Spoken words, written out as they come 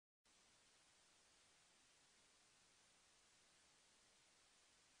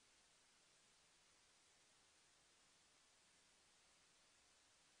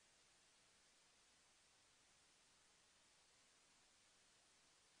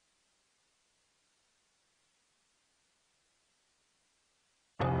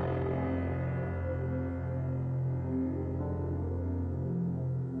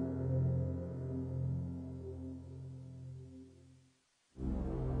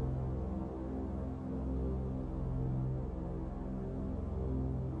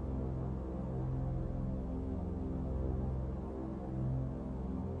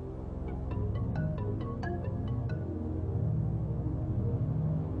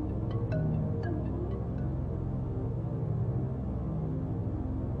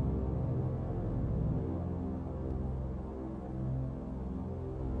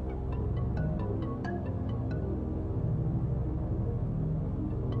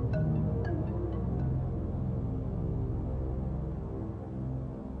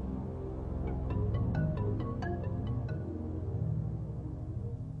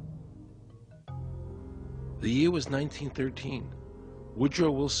year was 1913.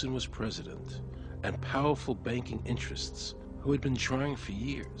 Woodrow Wilson was president, and powerful banking interests, who had been trying for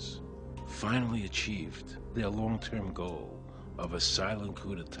years, finally achieved their long-term goal of a silent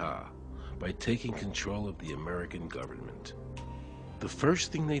coup d'etat by taking control of the American government. The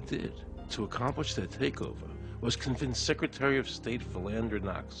first thing they did to accomplish their takeover was convince Secretary of State Philander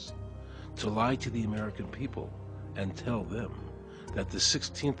Knox to lie to the American people and tell them that the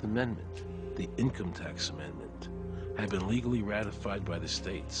 16th Amendment, the Income Tax Amendment, had been legally ratified by the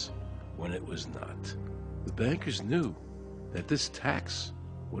states when it was not. The bankers knew that this tax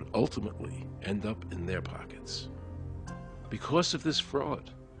would ultimately end up in their pockets. Because of this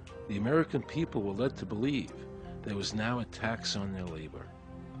fraud, the American people were led to believe there was now a tax on their labor.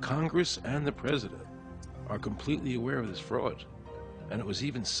 Congress and the President are completely aware of this fraud, and it was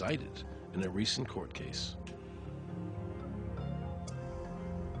even cited in a recent court case.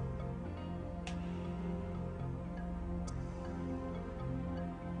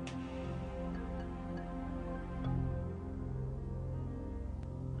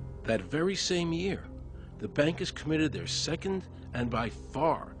 That very same year, the bankers committed their second and by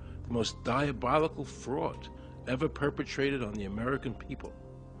far the most diabolical fraud ever perpetrated on the American people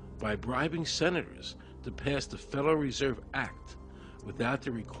by bribing senators to pass the Federal Reserve Act without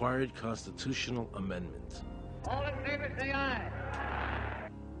the required constitutional amendment. All in favor, say aye.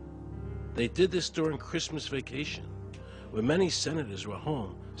 They did this during Christmas vacation, when many senators were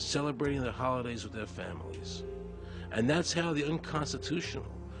home celebrating the holidays with their families. And that's how the unconstitutional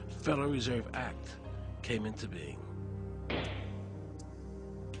Federal Reserve Act came into being.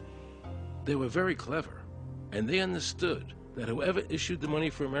 They were very clever, and they understood that whoever issued the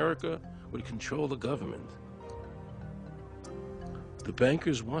money for America would control the government. The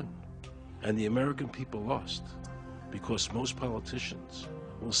bankers won, and the American people lost, because most politicians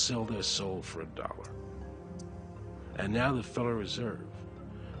will sell their soul for $1. And now the Federal Reserve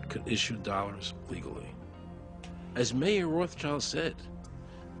could issue dollars legally. As Mayor Rothschild said,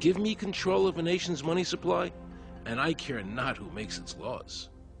 "Give me control of a nation's money supply, and I care not who makes its laws."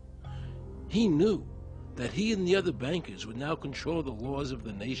 He knew that he and the other bankers would now control the laws of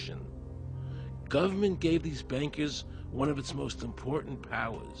the nation. Government gave these bankers one of its most important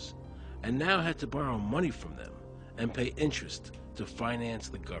powers, and now had to borrow money from them and pay interest to finance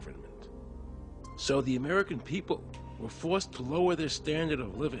the government. So the American people were forced to lower their standard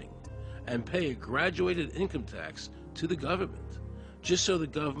of living and pay a graduated income tax to the government, just so the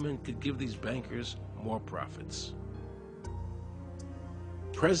government could give these bankers more profits.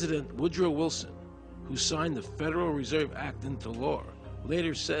 President Woodrow Wilson, who signed the Federal Reserve Act into law,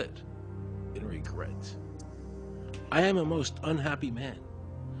 later said, in regret, "I am a most unhappy man.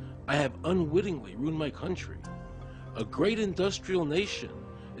 I have unwittingly ruined my country. A great industrial nation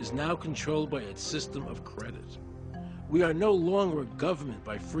is now controlled by its system of credit. We are no longer a government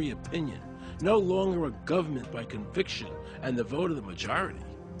by free opinion, no longer a government by conviction and the vote of the majority,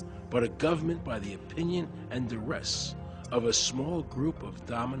 but a government by the opinion and duress of a small group of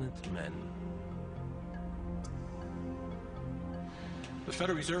dominant men." The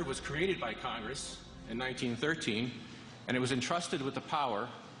Federal Reserve was created by Congress in 1913, and it was entrusted with the power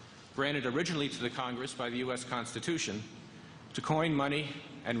granted originally to the Congress by the U.S. Constitution to coin money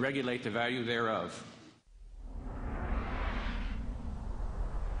and regulate the value thereof.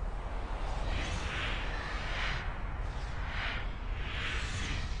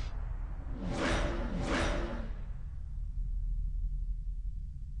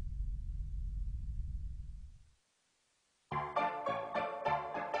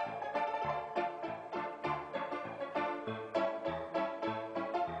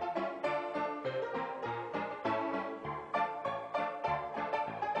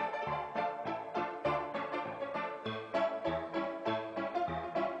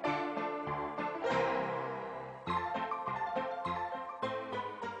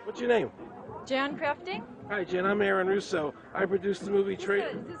 What's your name? Jan Crafting? Hi, Jen. I'm Aaron Russo. I produced the movie Is this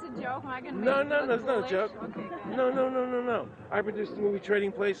a joke? Am I gonna No, make no, it no, look it's not a foolish? joke. Okay, good. No. I produced the movie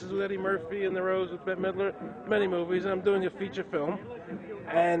Trading Places with Eddie Murphy and The Rose with Bette Midler, many movies. I'm doing a feature film.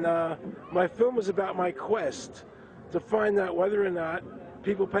 And my film is about my quest to find out whether or not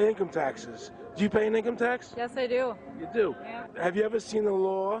people pay income taxes. Do you pay an income tax? Yes, I do. You do? Yeah. Have you ever seen a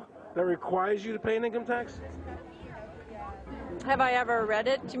law that requires you to pay an income tax? Have I ever read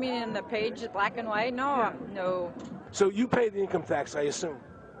it? You mean in the page, black and white? No, Yeah. no. So you pay the income tax, I assume?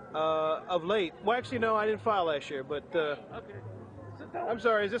 Of late. Well, actually, no, I didn't file last year, but Okay. I'm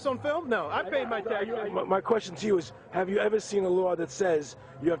sorry, is this on film? No, I paid my taxes. My question to you is, have you ever seen a law that says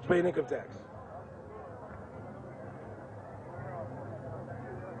you have to pay an income tax?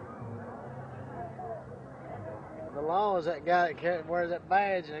 law is that guy that wears that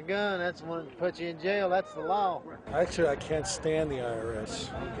badge and a gun. That's the one that puts you in jail. That's the law. Actually, I can't stand the IRS.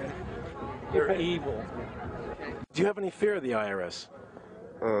 Okay. They're evil. Do you have any fear of the IRS?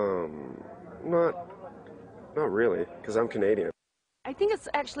 Not really, because I'm Canadian. I think it's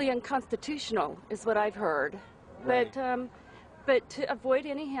actually unconstitutional, is what I've heard. Right. But to avoid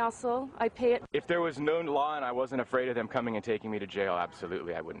any hassle, I pay it. If there was no law and I wasn't afraid of them coming and taking me to jail,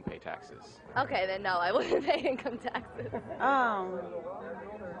 absolutely, I wouldn't pay taxes. Okay, then no, I wouldn't pay income taxes.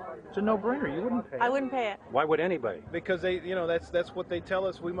 It's a no-brainer. You wouldn't pay it. I wouldn't pay it. Why would anybody? Because that's what they tell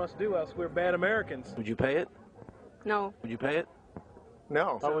us we must do, else we're bad Americans. Would you pay it? No. Would you pay it?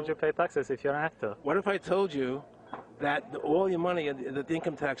 No. Why would you pay taxes if you don't have to? What if I told you that all your money that the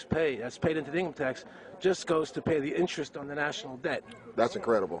income tax that's paid into the income tax just goes to pay the interest on the national debt? That's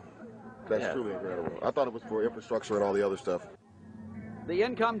incredible. That's truly incredible. I thought it was for infrastructure and all the other stuff. The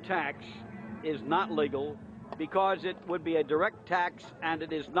income tax is not legal because it would be a direct tax and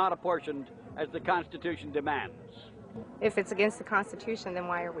it is not apportioned as the Constitution demands. If it's against the Constitution, then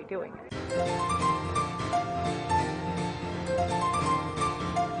why are we doing it?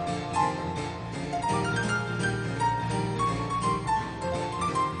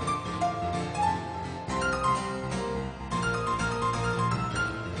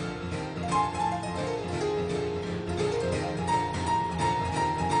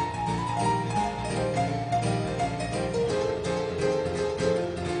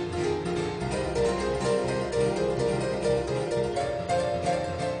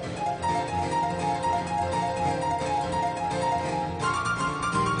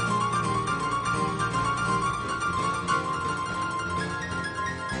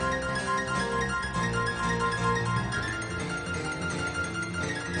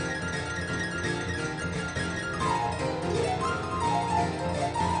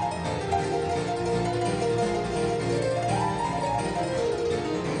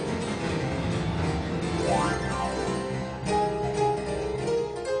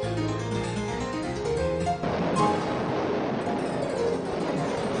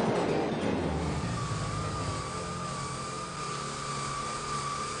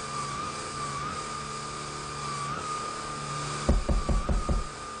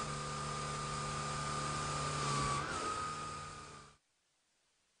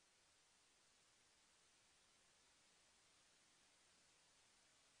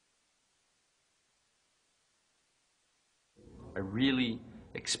 I really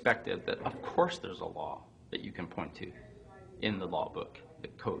expected that, of course, there's a law that you can point to in the law book, the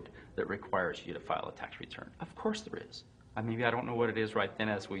code, that requires you to file a tax return. Of course there is. Maybe I don't know what it is right then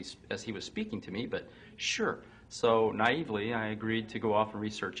as he was speaking to me, but sure. So naively, I agreed to go off and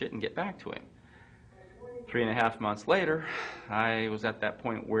research it and get back to him. 3.5 months later, I was at that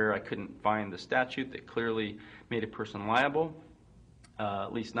point where I couldn't find the statute that clearly made a person liable,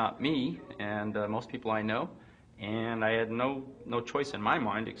 at least not me and most people I know. And I had no choice in my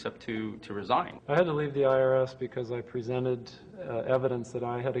mind except to resign. I had to leave the IRS because I presented evidence that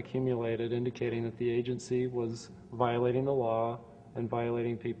I had accumulated indicating that the agency was violating the law and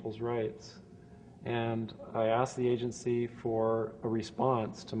violating people's rights. And I asked the agency for a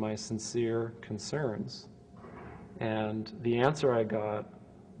response to my sincere concerns. And the answer I got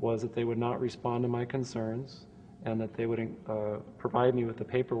was that they would not respond to my concerns and that they would provide me with the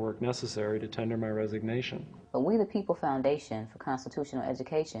paperwork necessary to tender my resignation. But We the People Foundation for Constitutional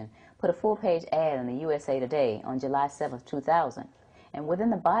Education put a full-page ad in the USA Today on July 7th, 2000. And within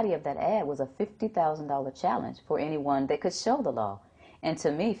the body of that ad was a $50,000 challenge for anyone that could show the law. And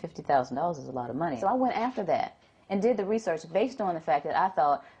to me, $50,000 is a lot of money. So I went after that and did the research based on the fact that I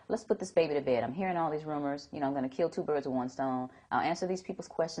thought, let's put this baby to bed. I'm hearing all these rumors. I'm going to kill 2 birds with 1 stone. I'll answer these people's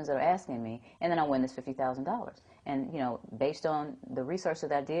questions that are asking me, and then I'll win this $50,000. And, based on the research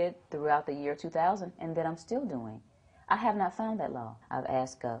that I did throughout the year 2000 and that I'm still doing, I have not found that law. I've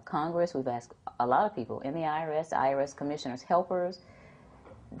asked Congress, we've asked a lot of people in the IRS commissioners, helpers.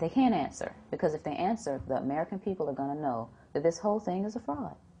 They can't answer, because if they answer, the American people are going to know that this whole thing is a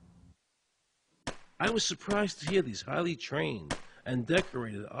fraud. I was surprised to hear these highly trained and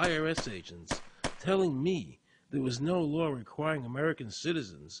decorated IRS agents telling me there was no law requiring American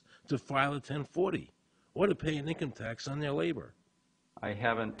citizens to file a 1040 or to pay an income tax on their labor. I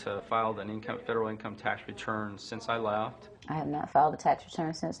haven't filed an federal income tax return since I left. I have not filed a tax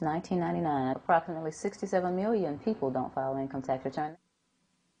return since 1999. Approximately 67 million people don't file an income tax return.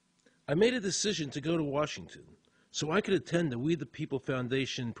 I made a decision to go to Washington so I could attend the We the People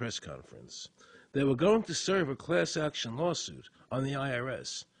Foundation press conference. They were going to serve a class action lawsuit on the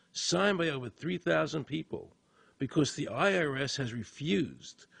IRS, signed by over 3,000 people, because the IRS has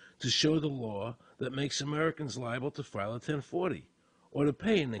refused to show the law that makes Americans liable to file a 1040 or to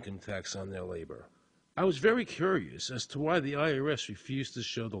pay an income tax on their labor. I was very curious as to why the IRS refused to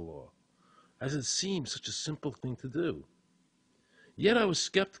show the law, as it seemed such a simple thing to do. Yet I was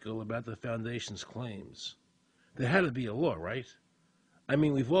skeptical about the Foundation's claims. There had to be a law, right? I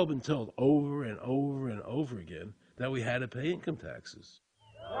mean, we've all been told over and over and over again that we had to pay income taxes.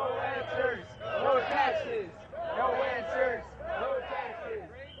 No answers, no taxes. No answers, no taxes.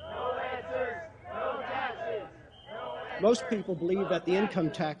 No answers, no taxes. Most people believe that the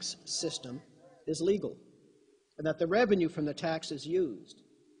income tax system is legal and that the revenue from the tax is used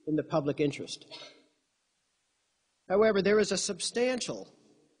in the public interest. However, there is a substantial,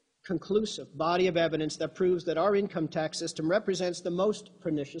 conclusive body of evidence that proves that our income tax system represents the most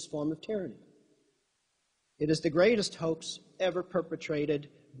pernicious form of tyranny. It is the greatest hoax ever perpetrated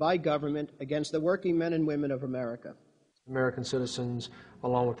by government against the working men and women of America. American citizens,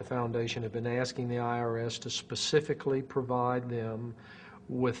 along with the Foundation, have been asking the IRS to specifically provide them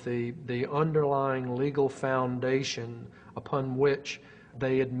with the underlying legal foundation upon which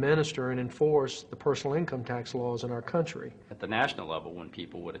they administer and enforce the personal income tax laws in our country. At the national level, when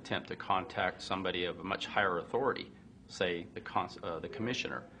people would attempt to contact somebody of a much higher authority, say the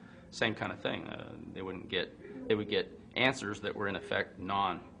commissioner, same kind of thing. They would get answers that were in effect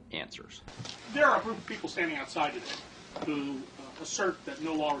non-answers. There are a group of people standing outside today who assert that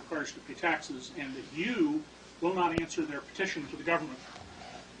no law requires you to pay taxes and that you will not answer their petition to the government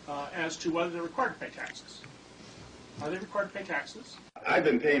as to whether they're required to pay taxes. Are they required to pay taxes? I've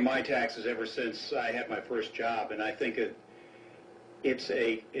been paying my taxes ever since I had my first job, and I think it's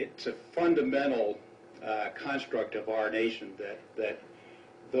a fundamental construct of our nation that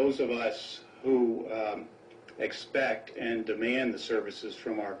those of us who expect and demand the services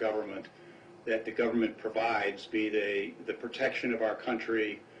from our government that the government provides, be they the protection of our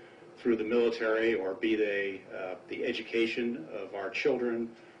country through the military, or be they the education of our children,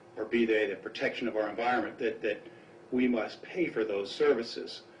 or be they the protection of our environment, that we must pay for those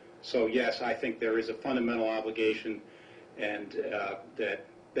services. So yes, I think there is a fundamental obligation, and that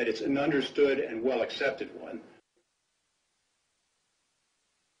it's an understood and well accepted one.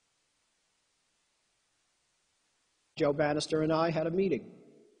 Joe Bannister and I had a meeting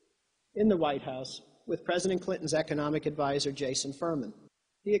in the White House with President Clinton's economic advisor, Jason Furman.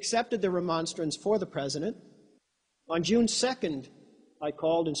 He accepted the remonstrance for the president. On June 2nd, I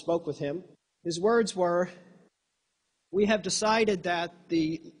called and spoke with him. His words were, "We have decided that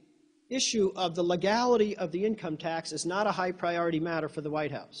the issue of the legality of the income tax is not a high priority matter for the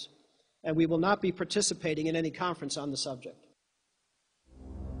White House, and we will not be participating in any conference on the subject."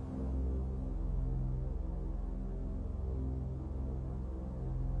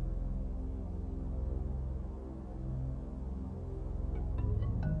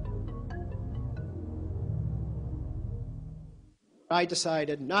 I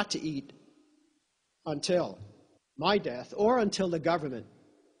decided not to eat until my death or until the government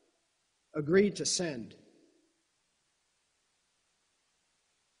agreed to send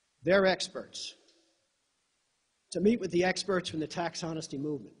their experts to meet with the experts from the tax honesty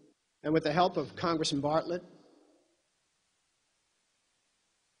movement. And with the help of Congressman Bartlett,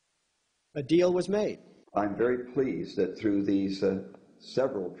 a deal was made. I'm very pleased that through these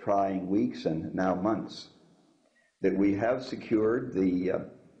several trying weeks and now months, that we have secured the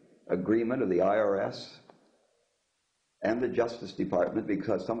agreement of the IRS and the Justice Department,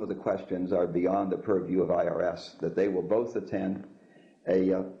 because some of the questions are beyond the purview of IRS, that they will both attend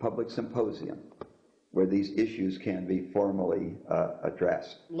a public symposium where these issues can be formally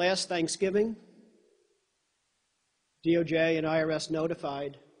addressed. Last Thanksgiving, DOJ and IRS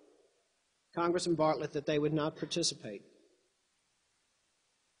notified Congressman Bartlett that they would not participate.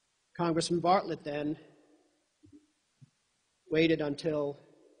 Congressman Bartlett then waited until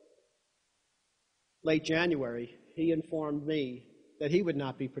late January. He informed me that he would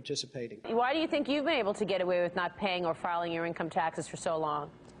not be participating. Why do you think you've been able to get away with not paying or filing your income taxes for so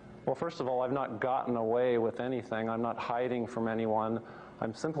long? Well, first of all, I've not gotten away with anything. I'm not hiding from anyone.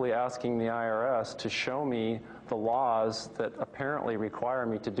 I'm simply asking the IRS to show me the laws that apparently require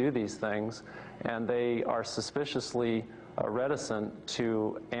me to do these things, and they are suspiciously reticent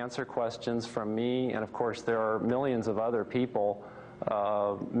to answer questions from me, and of course there are millions of other people,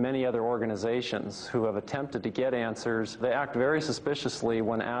 many other organizations who have attempted to get answers. They act very suspiciously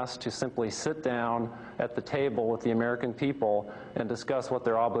when asked to simply sit down at the table with the American people and discuss what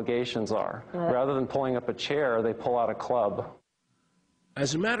their obligations are. Rather than pulling up a chair, they pull out a club.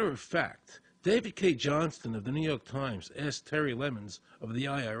 As a matter of fact, David K. Johnston of the New York Times asked Terry Lemons of the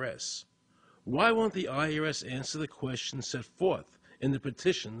IRS, why won't the IRS answer the questions set forth in the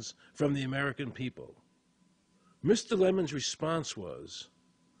petitions from the American people. Mr. Lemon's response was,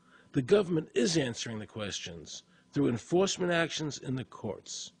 the government is answering the questions through enforcement actions in the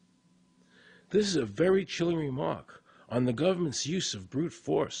courts. This is a very chilling remark on the government's use of brute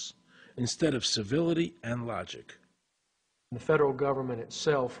force instead of civility and logic. The federal government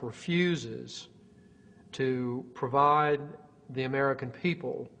itself refuses to provide the American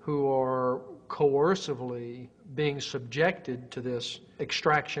people who are coercively being subjected to this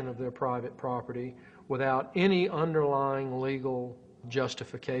extraction of their private property without any underlying legal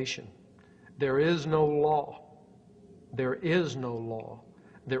justification. There is no law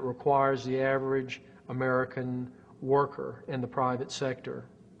that requires the average American worker in the private sector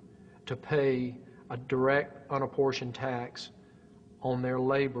to pay a direct, unapportioned tax on their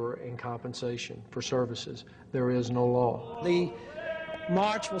labor and compensation for services. There is no law. The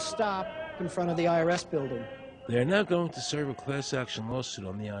march will stop in front of the IRS building. They are now going to serve a class action lawsuit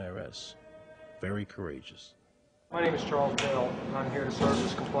on the IRS. Very courageous. My name is Charles Bell, and I'm here to serve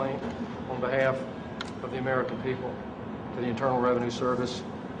this complaint on behalf of the American people to the Internal Revenue Service.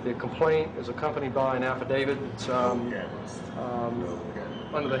 The complaint is accompanied by an affidavit. It's under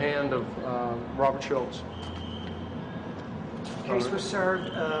the hand of Robert Schultz. Case was served.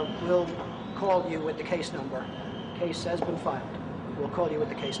 We'll call you with the case number. Case has been filed. We'll call you with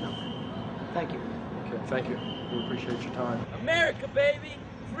the case number. Thank you. Okay, thank you. We appreciate your time. America, baby!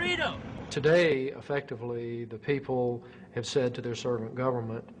 Freedom! Today, effectively, the people have said to their servant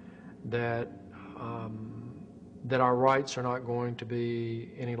government that that our rights are not going to be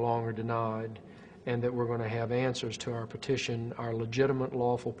any longer denied, and that we're going to have answers to our petition, our legitimate,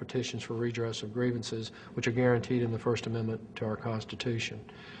 lawful petitions for redress of grievances, which are guaranteed in the First Amendment to our Constitution.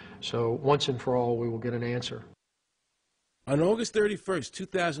 So once and for all, we will get an answer. On August 31st,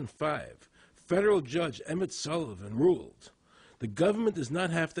 2005, federal judge Emmett Sullivan ruled, the government does not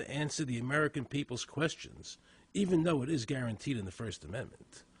have to answer the American people's questions, even though it is guaranteed in the First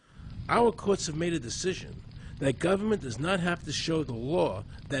Amendment. Our courts have made a decision that government does not have to show the law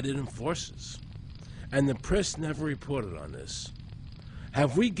that it enforces. And the press never reported on this.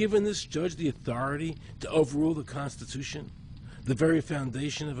 Have we given this judge the authority to overrule the Constitution, the very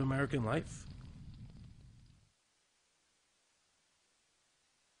foundation of American life?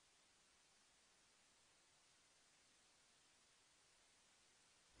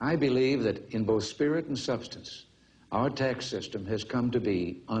 I believe that in both spirit and substance, our tax system has come to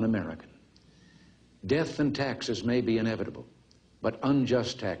be un-American. Death and taxes may be inevitable, but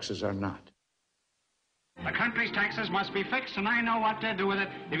unjust taxes are not. The country's taxes must be fixed, and I know what to do with it.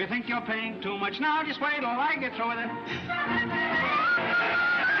 If you think you're paying too much now, just wait till I get through with it.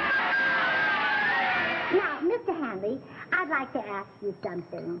 Now, Mr. Hanley, I'd like to ask you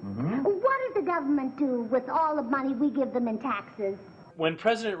something. What does the government do with all the money we give them in taxes? When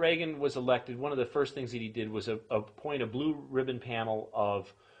President Reagan was elected, one of the first things that he did was appoint a blue ribbon panel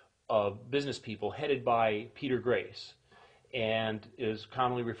of business people headed by Peter Grace, and is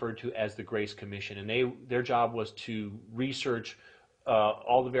commonly referred to as the Grace Commission. And their job was to research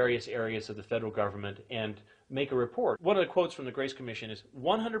all the various areas of the federal government and make a report. One of the quotes from the Grace Commission is,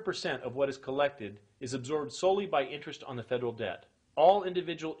 100% of what is collected is absorbed solely by interest on the federal debt. All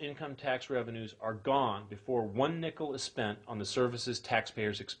individual income tax revenues are gone before 1 nickel is spent on the services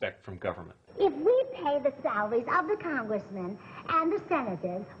taxpayers expect from government. If we pay the salaries of the congressmen and the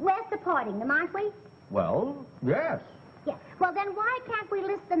senators, we're supporting them, aren't we? Well, yes. Yeah. Well, then why can't we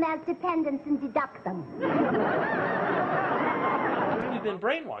list them as dependents and deduct them? We've been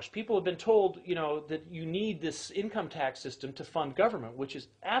brainwashed. People have been told, you know, that you need this income tax system to fund government, which is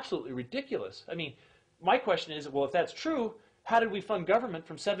absolutely ridiculous. I mean, my question is, well, if that's true, how did we fund government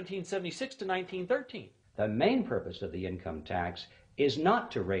from 1776 to 1913? The main purpose of the income tax is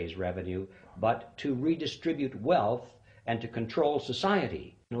not to raise revenue, but to redistribute wealth and to control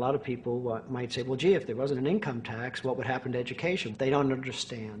society. A lot of people might say, well, gee, if there wasn't an income tax, what would happen to education? They don't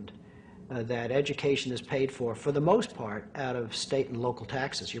understand that education is paid for the most part, out of state and local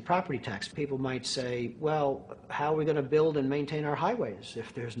taxes, your property tax. People might say, well, how are we going to build and maintain our highways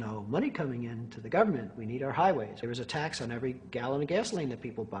if there's no money coming into the government? We need our highways. There is a tax on every gallon of gasoline that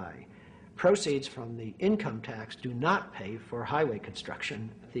people buy. Proceeds from the income tax do not pay for highway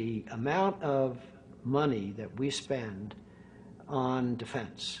construction. The amount of money that we spend on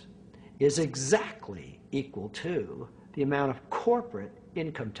defense is exactly equal to the amount of corporate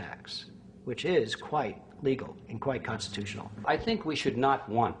income tax, which is quite legal and quite constitutional. I think we should not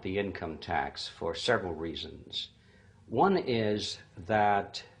want the income tax for several reasons. One is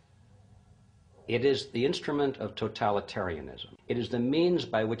that It is the instrument of totalitarianism. It is the means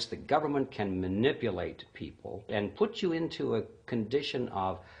by which the government can manipulate people and put you into a condition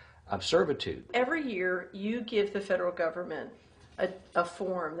of servitude. Every year, you give the federal government a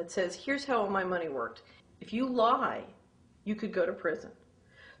form that says, here's how all my money worked. If you lie, you could go to prison.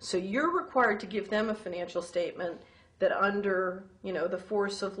 So you're required to give them a financial statement that under, the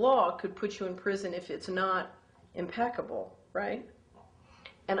force of law could put you in prison if it's not impeccable, right?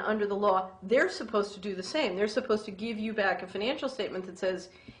 And under the law, they're supposed to do the same. They're supposed to give you back a financial statement that says,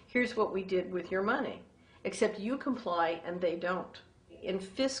 here's what we did with your money. Except you comply and they don't. In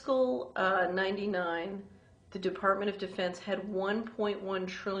fiscal 99, the Department of Defense had 1.1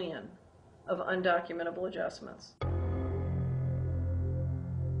 trillion of undocumentable adjustments.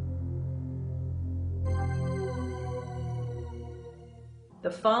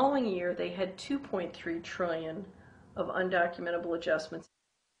 The following year, they had 2.3 trillion of undocumentable adjustments.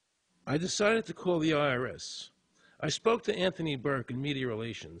 I decided to call the IRS. I spoke to Anthony Burke in Media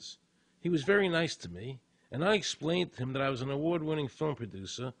Relations. He was very nice to me, and I explained to him that I was an award-winning film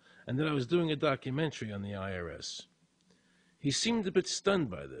producer and that I was doing a documentary on the IRS. He seemed a bit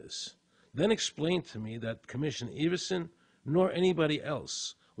stunned by this, then explained to me that Commissioner Everson nor anybody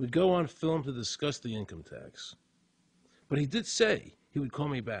else would go on film to discuss the income tax. But he did say he would call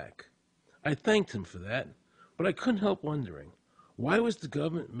me back. I thanked him for that, but I couldn't help wondering, why was the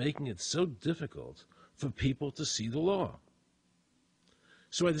government making it so difficult for people to see the law?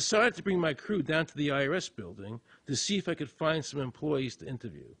 So I decided to bring my crew down to the IRS building to see if I could find some employees to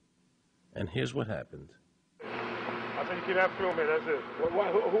interview. And here's what happened. I said you cannot film here, that's it.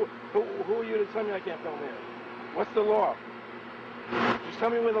 Who are you to tell me I can't film here? What's the law? Just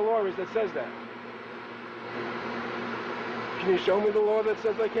tell me where the law is that says that. Can you show me the law that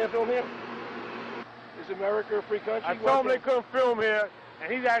says I can't film here? Is America a free country? I told him they couldn't film here,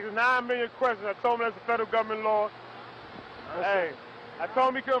 and he's asking 9 million questions. I told him that's a federal government law. Hey, I told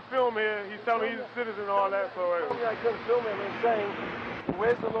him he couldn't film here. He's telling me he's a citizen and all that. So I told me I couldn't film him. I'm saying,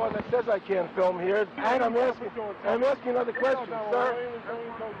 where's the law that says I can't film here? And I'm asking another question, sir.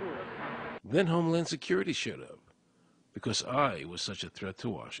 Then Homeland Security showed up, because I was such a threat to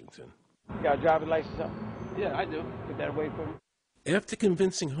Washington. You got a driver's license? Yeah, I do. Get that away from me. After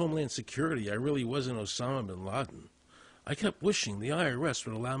convincing Homeland Security I really wasn't Osama bin Laden, I kept wishing the IRS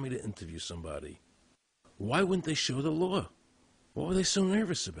would allow me to interview somebody. Why wouldn't they show the law? What were they so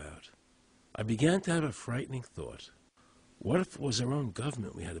nervous about? I began to have a frightening thought. What if it was our own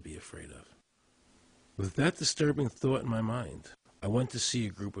government we had to be afraid of? With that disturbing thought in my mind, I went to see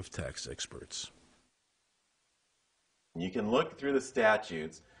a group of tax experts. You can look through the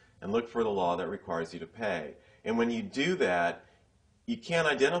statutes and look for the law that requires you to pay. And when you do that, you can't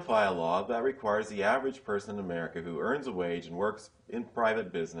identify a law that requires the average person in America who earns a wage and works in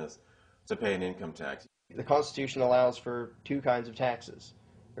private business to pay an income tax. The Constitution allows for two kinds of taxes.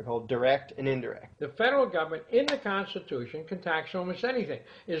 They're called direct and indirect. The federal government in the Constitution can tax almost anything,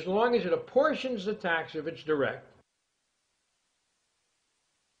 as long as it apportions the tax if it's direct.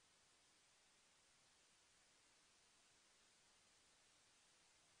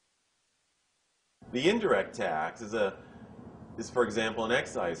 The indirect tax is, for example, an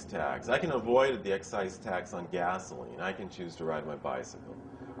excise tax. I can avoid the excise tax on gasoline. I can choose to ride my bicycle.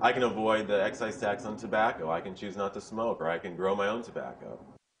 I can avoid the excise tax on tobacco. I can choose not to smoke, or I can grow my own tobacco.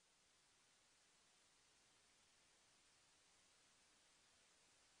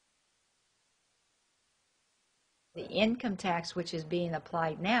 The income tax which is being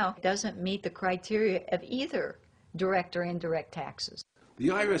applied now doesn't meet the criteria of either direct or indirect taxes. The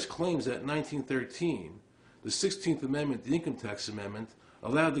IRS claims that in 1913, the 16th Amendment, the Income Tax Amendment,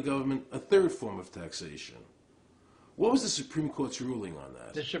 allowed the government a third form of taxation. What was the Supreme Court's ruling on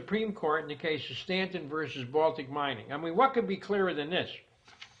that? The Supreme Court in the case of Stanton versus Baltic Mining. I mean, what could be clearer than this?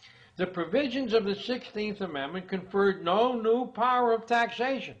 The provisions of the 16th Amendment conferred no new power of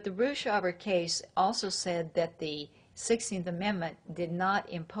taxation. The Russo case also said that the 16th Amendment did not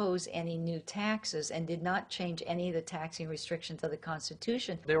impose any new taxes and did not change any of the taxing restrictions of the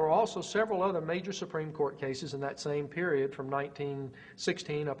Constitution. There were also several other major Supreme Court cases in that same period from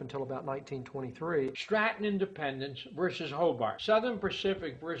 1916 up until about 1923. Stratton Independence versus Hobart, Southern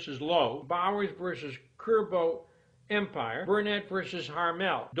Pacific versus Lowe, Bowers versus Curbo Empire, Burnett versus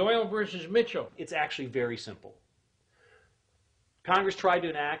Harmel, Doyle versus Mitchell. It's actually very simple. Congress tried to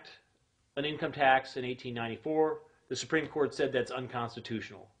enact an income tax in 1894. The Supreme Court said that's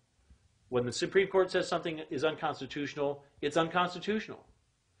unconstitutional. When the Supreme Court says something is unconstitutional, it's unconstitutional.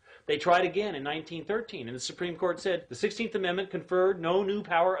 They tried again in 1913, and the Supreme Court said the 16th Amendment conferred no new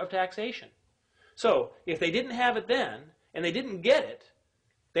power of taxation. So if they didn't have it then, and they didn't get it,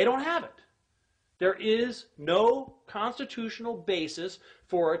 they don't have it. There is no constitutional basis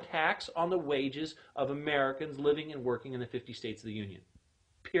for a tax on the wages of Americans living and working in the 50 states of the Union.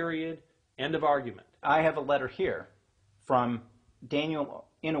 Period. End of argument. I have a letter here from Daniel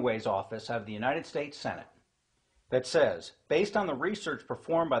Inouye's office out of the United States Senate that says, based on the research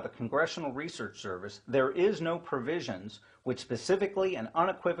performed by the Congressional Research Service, there is no provisions which specifically and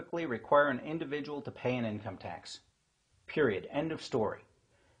unequivocally require an individual to pay an income tax. Period. End of story.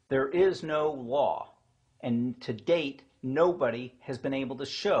 There is no law, and to date, nobody has been able to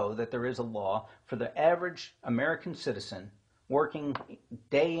show that there is a law for the average American citizen working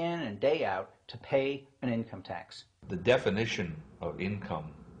day in and day out to pay an income tax. The definition of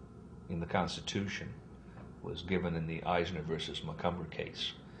income in the Constitution was given in the Eisner versus Macomber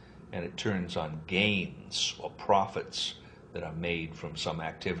case, and it turns on gains or profits that are made from some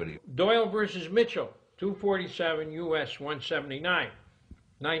activity. Doyle versus Mitchell, 247 U.S. 179,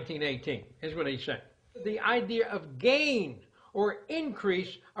 1918. Here's what he said. The idea of gain or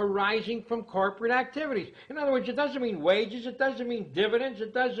increase arising from corporate activities. In other words, it doesn't mean wages, it doesn't mean dividends,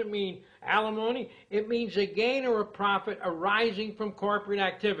 it doesn't mean alimony. It means a gain or a profit arising from corporate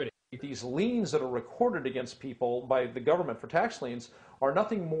activity. These liens that are recorded against people by the government for tax liens are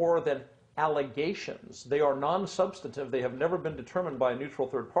nothing more than allegations. They are non-substantive. They have never been determined by a neutral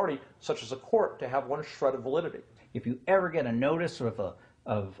third party, such as a court, to have one shred of validity. If you ever get a notice of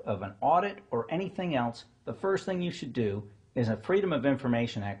an audit or anything else, the first thing you should do is a Freedom of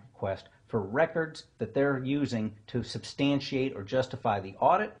Information Act request for records that they're using to substantiate or justify the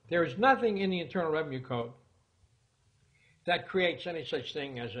audit. There is nothing in the Internal Revenue Code that creates any such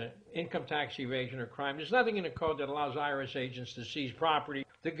thing as an income tax evasion or crime. There's nothing in the code that allows IRS agents to seize property.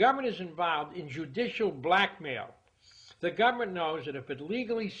 The government is involved in judicial blackmail. The government knows that if it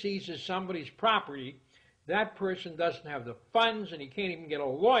legally seizes somebody's property, that person doesn't have the funds and he can't even get a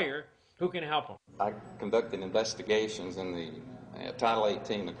lawyer who can help him. I conducted investigations in the Title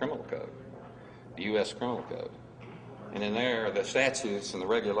 18 of the Criminal Code, the U.S. Criminal Code. And in there, the statutes and the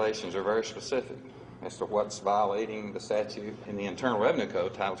regulations are very specific as to what's violating the statute. In the Internal Revenue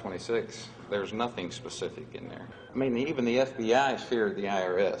Code, Title 26, there's nothing specific in there. I mean, even the FBI feared the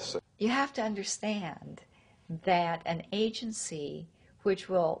IRS. You have to understand that an agency which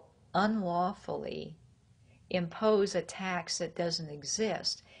will unlawfully impose a tax that doesn't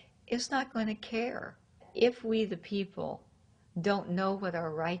exist is not going to care. If we, the people, don't know what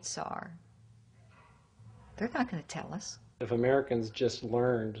our rights are, they're not going to tell us. If Americans just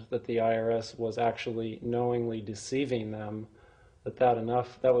learned that the IRS was actually knowingly deceiving them,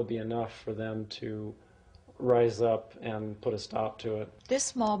 that would be enough for them to rise up and put a stop to it. This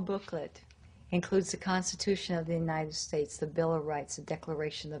small booklet includes the Constitution of the United States, the Bill of Rights, the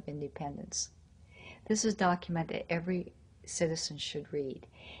Declaration of Independence. This is a document that every citizen should read.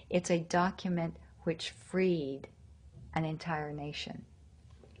 It's a document which freed an entire nation.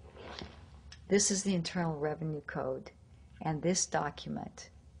 This is the Internal Revenue Code. And this document,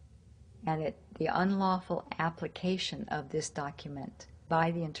 and the unlawful application of this document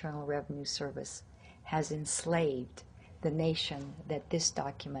by the Internal Revenue Service has enslaved the nation that this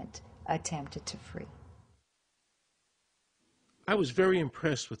document attempted to free. I was very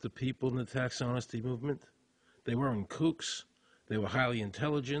impressed with the people in the tax honesty movement. They weren't kooks, they were highly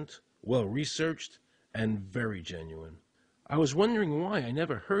intelligent, well-researched, and very genuine. I was wondering why I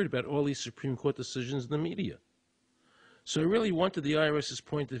never heard about all these Supreme Court decisions in the media. So I really wanted the IRS's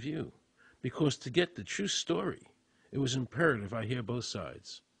point of view, because to get the true story, it was imperative I hear both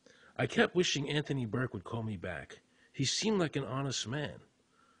sides. I kept wishing Anthony Burke would call me back. He seemed like an honest man.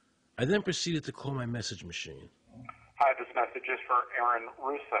 I then proceeded to call my message machine. Hi, this message is for Aaron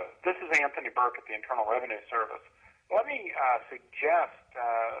Russo. This is Anthony Burke at the Internal Revenue Service. Let me suggest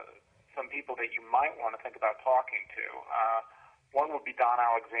some people that you might want to think about talking to. One would be Don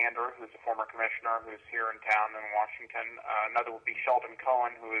Alexander, who's a former commissioner who's here in town in Washington. Another would be Sheldon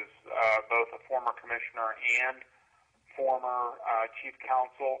Cohen, who is both a former commissioner and former chief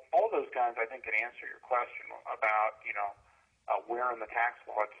counsel. All those guys, I think, can answer your question about, where in the tax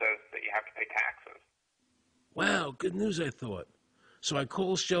law it says that you have to pay taxes. Wow, good news, I thought. So I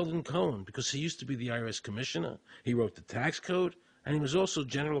called Sheldon Cohen because he used to be the IRS commissioner. He wrote the tax code, and he was also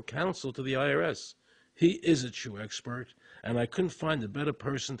general counsel to the IRS. He is a true expert, and I couldn't find a better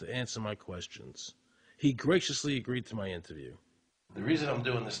person to answer my questions. He graciously agreed to my interview. The reason I'm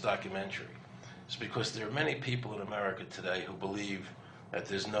doing this documentary is because there are many people in America today who believe that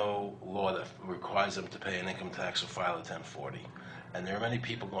there's no law that requires them to pay an income tax or file a 1040. And there are many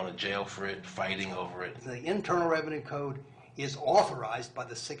people going to jail for it, fighting over it. The Internal Revenue Code is authorized by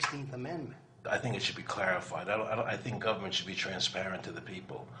the 16th Amendment. I think it should be clarified. I think government should be transparent to the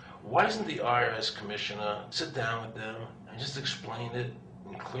people. Why doesn't the IRS commissioner sit down with them and just explain it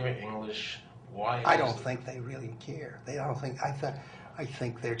in clear English? Why? I don't think they really care. I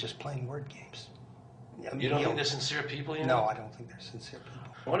think they're just playing word games. You don't think they're sincere people? You know? No, I don't think they're sincere people.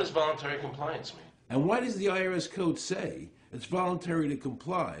 What does voluntary compliance mean? And why does the IRS code say it's voluntary to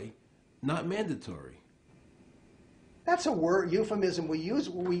comply, not mandatory? That's a word euphemism we use.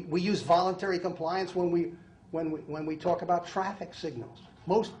 We use voluntary compliance when we talk about traffic signals.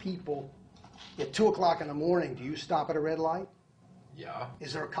 Most people, at 2 o'clock in the morning, do you stop at a red light? Yeah.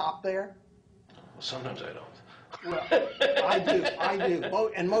 Is there a cop there? Well, sometimes I don't. Well, I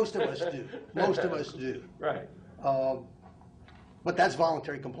do, and most of us do. Most of us do. Right. But that's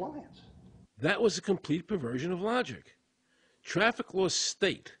voluntary compliance. That was a complete perversion of logic. Traffic laws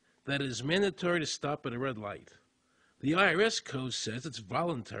state that it is mandatory to stop at a red light. The IRS code says it's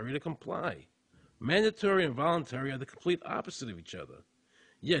voluntary to comply. Mandatory and voluntary are the complete opposite of each other.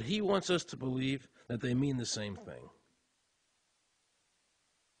 Yet he wants us to believe that they mean the same thing.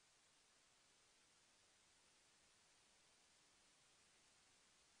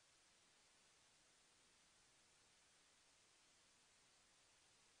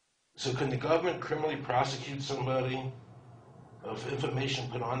 So can the government criminally prosecute somebody of information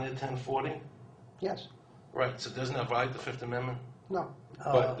put on their 1040? Yes. Right, so doesn't that violate the Fifth Amendment? No.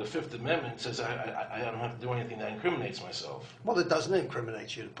 But the Fifth Amendment says I don't have to do anything that incriminates myself. Well, it doesn't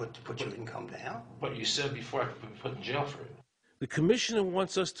incriminate you to put your income down. But you said before I could be put in jail for it. The commissioner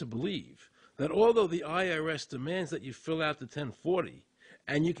wants us to believe that although the IRS demands that you fill out the 1040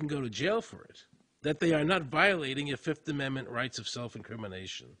 and you can go to jail for it, that they are not violating your Fifth Amendment rights of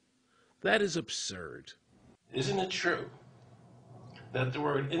self-incrimination. That is absurd. Isn't it true that the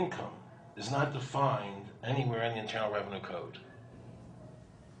word income is not defined anywhere in the Internal Revenue Code?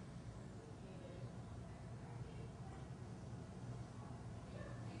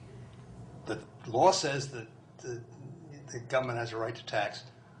 The law says that the government has a right to tax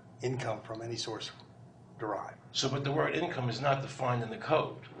income from any source derived. So, but the word income is not defined in the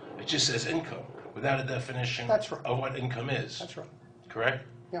code. It just says income without a definition That's right. of what income is. That's right. Correct?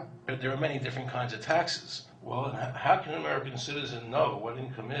 Yeah. But there are many different kinds of taxes. Well, how can an American citizen know what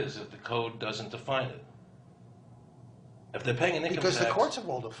income is if the code doesn't define it? If they're paying an income Because tax... the courts have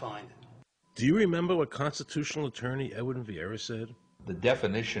all defined it. Do you remember what constitutional attorney Edwin Vieira said? The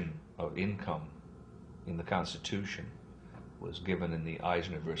definition of income in the Constitution was given in the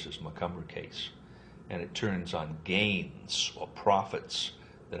Eisner versus Macomber case, and it turns on gains or profits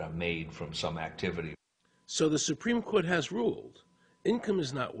that are made from some activity. So the Supreme Court has ruled income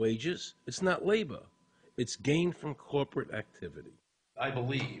is not wages, it's not labor, it's gain from corporate activity. I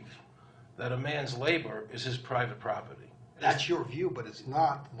believe that a man's labor is his private property. That's your view, but it's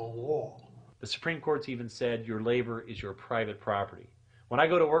not the law. The Supreme Court's even said your labor is your private property. When I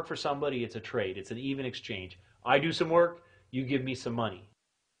go to work for somebody, it's a trade. It's an even exchange. I do some work, you give me some money.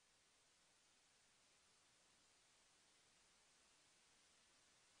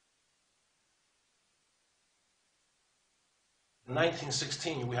 In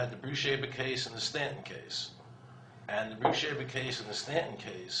 1916, we had the Bruce-Shaber case and the Stanton case. And the Bruce-Shaber case and the Stanton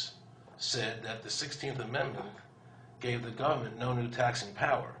case said that the 16th Amendment gave the government no new taxing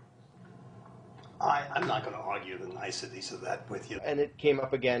power. I'm not going to argue the niceties of that with you. And it came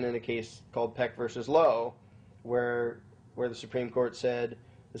up again in a case called Peck versus Lowe, where the Supreme Court said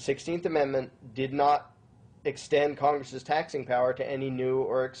the 16th Amendment did not extend Congress's taxing power to any new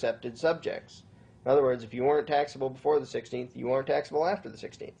or accepted subjects. In other words, if you weren't taxable before the 16th, you weren't taxable after the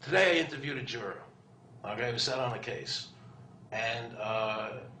 16th. Today I interviewed a juror, who sat on a case, and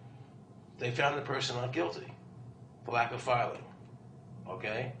they found the person not guilty for lack of filing,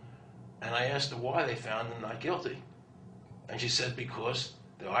 okay? And I asked her why they found him not guilty. And she said because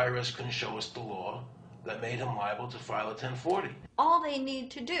the IRS couldn't show us the law that made him liable to file a 1040. All they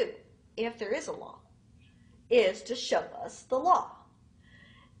need to do, if there is a law, is to show us the law,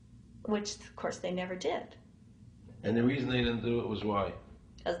 which, of course, they never did. And the reason they didn't do it was why?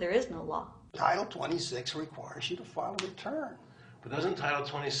 Because there is no law. Title 26 requires you to file a return. But doesn't Title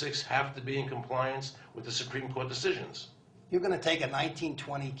 26 have to be in compliance with the Supreme Court decisions? You're going to take a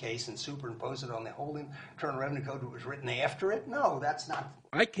 1920 case and superimpose it on the whole Internal Revenue Code that was written after it? No, that's not.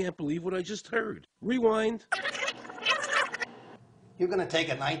 I can't believe what I just heard. Rewind. You're going to take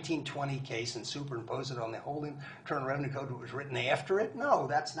a 1920 case and superimpose it on the whole Internal Revenue Code that was written after it? No,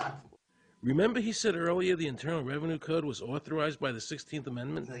 that's not. Remember he said earlier the Internal Revenue Code was authorized by the 16th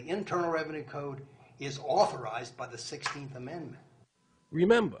Amendment? The Internal Revenue Code is authorized by the 16th Amendment.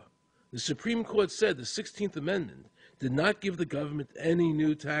 Remember, the Supreme Court said the 16th Amendment did not give the government any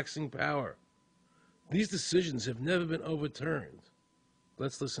new taxing power. These decisions have never been overturned.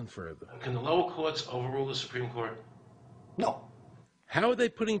 Let's listen further. Can the lower courts overrule the Supreme Court? No. How are they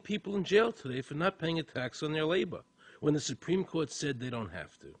putting people in jail today for not paying a tax on their labor when the Supreme Court said they don't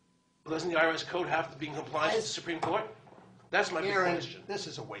have to? Doesn't the IRS code have to be in compliance with the Supreme Court? That's my big Aaron, question. this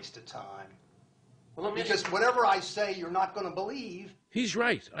is a waste of time. Well, because whatever I say, you're not going to believe. He's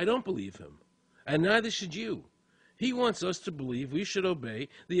right. I don't believe him. And neither should you. He wants us to believe we should obey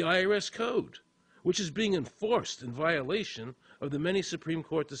the IRS code, which is being enforced in violation of the many Supreme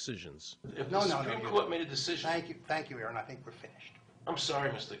Court decisions. If the Supreme Court made a decision... Thank you, Aaron. I think we're finished. I'm sorry,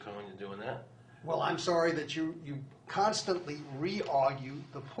 Mr. Cohen, you're doing that. Well, I'm sorry that you constantly re-argue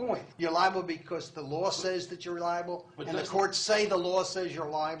the point. You're liable because the law says that you're liable, and the courts say the law says you're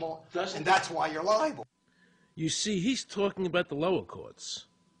liable, and that's why you're liable. You see, he's talking about the lower courts,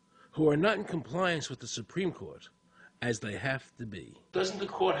 who are not in compliance with the Supreme Court, as they have to be. Doesn't the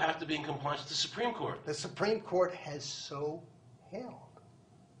court have to be in compliance with the Supreme Court? The Supreme Court has so held.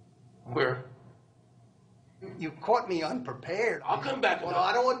 Where? You caught me unprepared. I'll come back. Well,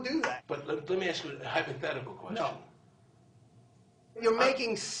 I don't want to do that. But let me ask you a hypothetical question. No. You're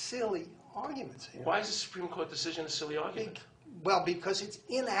making silly arguments here. Why is the Supreme Court decision a silly argument? Well, because it's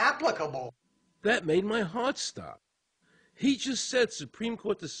inapplicable. That made my heart stop. He just said Supreme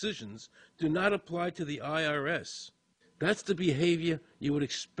Court decisions do not apply to the IRS. That's the behavior you would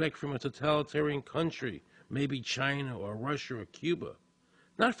expect from a totalitarian country, maybe China or Russia or Cuba.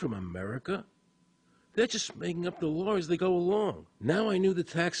 Not from America. They're just making up the law as they go along. Now I knew the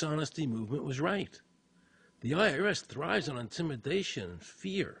tax honesty movement was right. The IRS thrives on intimidation and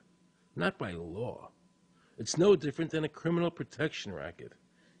fear, not by law. It's no different than a criminal protection racket,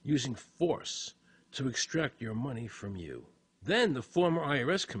 using force to extract your money from you. Then the former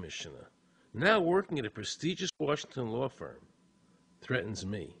IRS commissioner, now working at a prestigious Washington law firm, threatens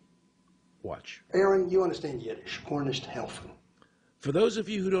me. Watch. Aaron, you understand Yiddish. Cornish helfen. For those of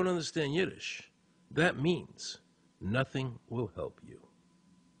you who don't understand Yiddish, that means nothing will help you.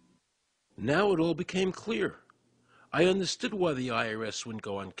 Now it all became clear. I understood why the IRS wouldn't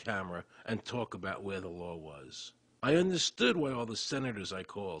go on camera and talk about where the law was. I understood why all the senators I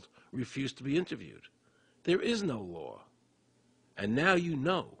called refused to be interviewed. There is no law. And now you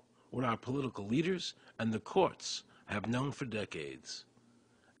know what our political leaders and the courts have known for decades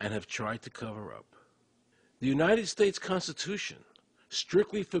and have tried to cover up. The United States Constitution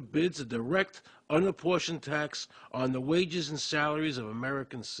strictly forbids a direct, unapportioned tax on the wages and salaries of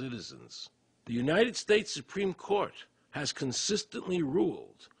American citizens. The United States Supreme Court has consistently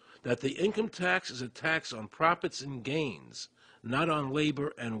ruled that the income tax is a tax on profits and gains, not on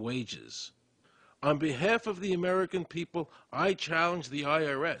labor and wages. On behalf of the American people, I challenge the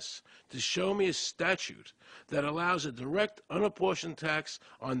IRS to show me a statute that allows a direct, unapportioned tax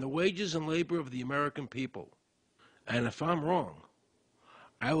on the wages and labor of the American people. And if I'm wrong,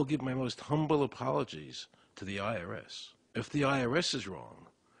 I will give my most humble apologies to the IRS. If the IRS is wrong,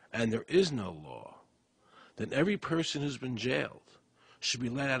 and there is no law, then every person who's been jailed should be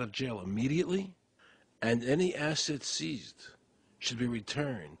let out of jail immediately, and any assets seized should be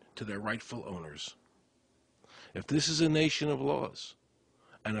returned to their rightful owners. If this is a nation of laws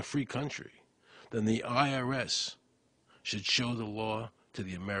and a free country, then the IRS should show the law to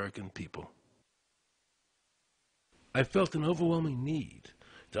the American people. I felt an overwhelming need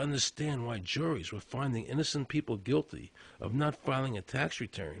to understand why juries were finding innocent people guilty of not filing a tax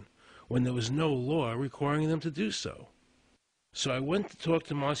return when there was no law requiring them to do so. So I went to talk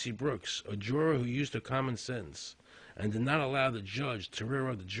to Marcy Brooks, a juror who used her common sense and did not allow the judge to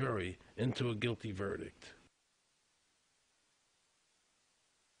railroad the jury into a guilty verdict.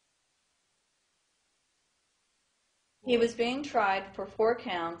 He was being tried for 4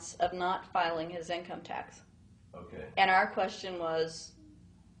 counts of not filing his income tax. Okay. And our question was,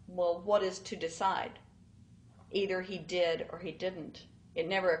 well, what is to decide? Either he did or he didn't. It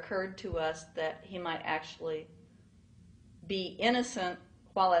never occurred to us that he might actually be innocent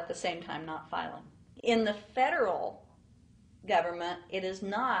while at the same time not filing. In the federal government, it is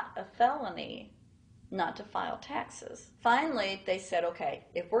not a felony not to file taxes. Finally, they said, okay,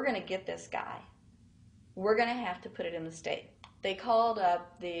 if we're going to get this guy, we're going to have to put it in the state. They called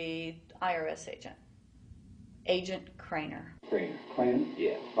up the IRS agent, Agent Craner. Craner?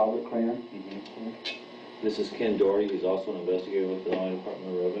 Yeah. Robert Craner? Mm-hmm. This is Ken Doherty. He's also an investigator with the Illinois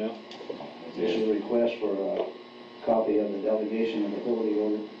Department of Revenue. This is a request for a copy of the delegation and authority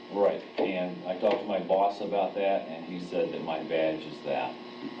order. Right. And I talked to my boss about that, and he said that my badge is that.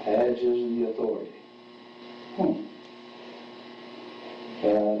 Badge is the authority.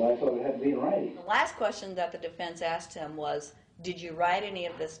 And I thought it had to be in writing. The last question that the defense asked him was, did you write any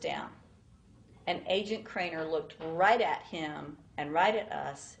of this down? And Agent Craner looked right at him and right at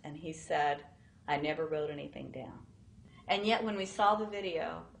us, and he said, I never wrote anything down. And yet when we saw the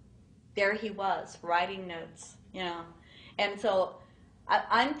video, there he was, writing notes, you know. And so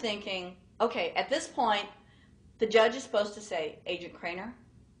I'm thinking, okay, at this point, the judge is supposed to say, Agent Craner,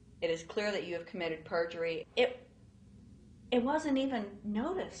 it is clear that you have committed perjury. It wasn't even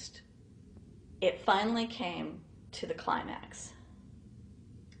noticed. It finally came to the climax.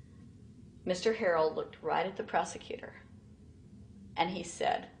 Mr. Harrell looked right at the prosecutor, and he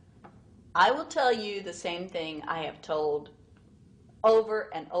said, I will tell you the same thing I have told over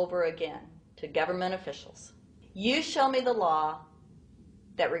and over again to government officials. You show me the law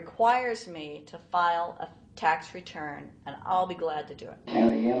that requires me to file a tax return, and I'll be glad to do it.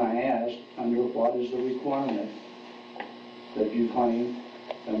 And again, I ask, under what is the requirement that you claim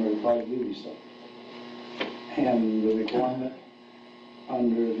and are required to do these things? And the requirement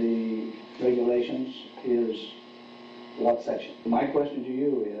under the regulations is what section? My question to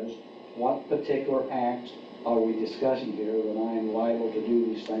you is, what particular act are we discussing here that I am liable to do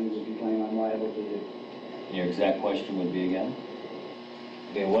these things that you claim I'm liable to do? Your exact question would be again?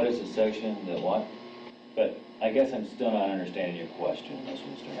 Okay, what is the section that what? But I guess I'm still not understanding your question,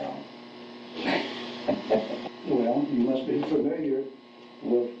 Mr. Harrell. Well, you must be familiar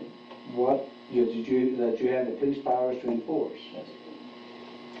with what that you have the police powers to enforce. Yes.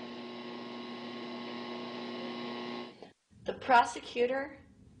 The prosecutor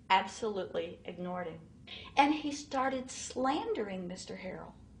absolutely ignored him. And he started slandering Mr.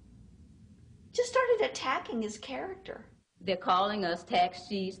 Harrell. Just started attacking his character. They're calling us tax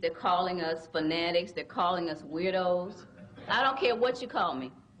cheats, they're calling us fanatics, they're calling us weirdos. I don't care what you call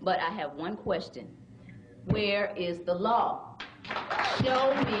me, but I have one question. Where is the law?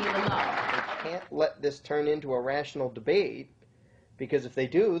 Show me the law. They can't let this turn into a rational debate, because if they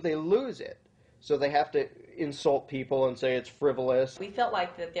do, they lose it. So they have to insult people and say it's frivolous. We felt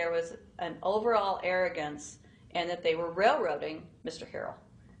like that there was an overall arrogance and that they were railroading Mr. Harrell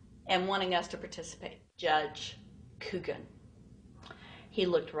and wanting us to participate. Judge Coogan, he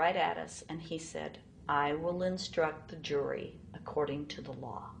looked right at us and he said, I will instruct the jury according to the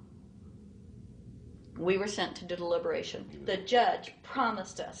law. We were sent to deliberation. The judge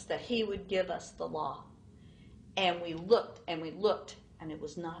promised us that he would give us the law. And we looked and we looked and it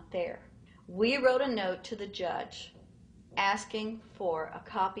was not there. We wrote a note to the judge asking for a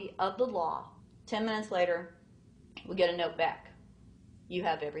copy of the law. 10 minutes later, we get a note back. You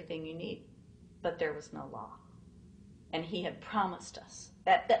have everything you need. But there was no law. And he had promised us.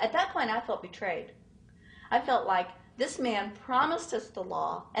 At that point, I felt betrayed. I felt like this man promised us the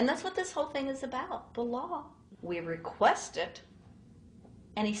law, and that's what this whole thing is about, the law. We request it,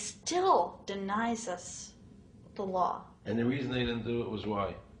 and he still denies us the law. And the reason they didn't do it was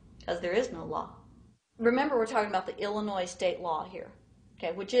why? Because there is no law. Remember, we're talking about the Illinois state law here,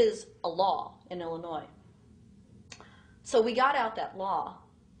 okay, which is a law in Illinois. So we got out that law,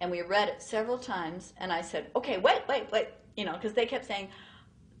 and we read it several times, and I said, okay, wait, you know, because they kept saying,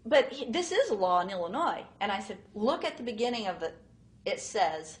 but this is a law in Illinois. And I said, look at the beginning of it. It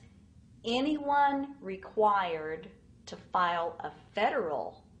says, anyone required to file a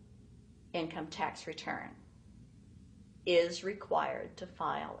federal income tax return is required to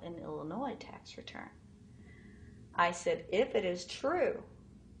file an Illinois tax return. I said, if it is true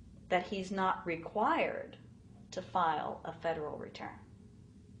that he's not required to file a federal return,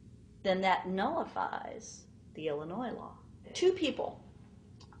 then that nullifies the Illinois law. Two people,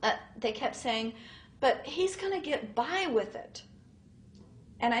 they kept saying, but he's going to get by with it.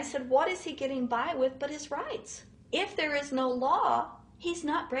 And I said, what is he getting by with but his rights? If there is no law, he's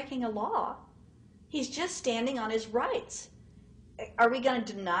not breaking a law. He's just standing on his rights. Are we going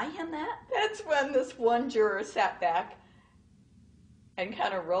to deny him that? That's when this one juror sat back and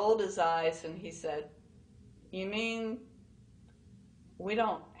kind of rolled his eyes and he said, you mean we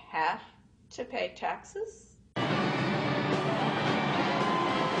don't have to pay taxes?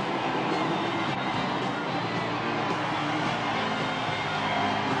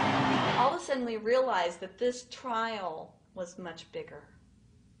 All of a sudden we realized that this trial was much bigger.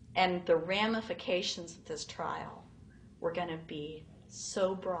 And the ramifications of this trial were going to be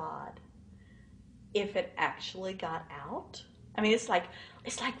so broad if it actually got out. I mean, it's like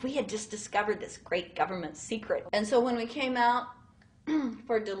we had just discovered this great government secret. And so when we came out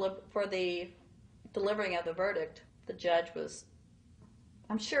for the delivering of the verdict, the judge was,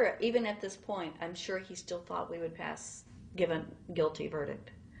 I'm sure, even at this point, I'm sure he still thought we would give a guilty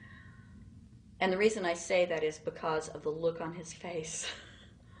verdict. And the reason I say that is because of the look on his face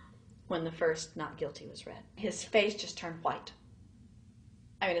when the first not guilty was read. His face just turned white.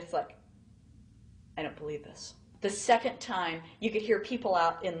 I mean, it's like, I don't believe this. The second time, you could hear people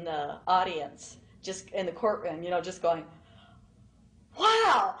out in the audience, just in the courtroom, just going,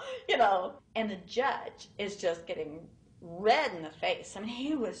 wow, and the judge is just getting red in the face. I mean,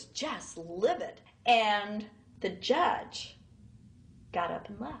 he was just livid. And the judge got up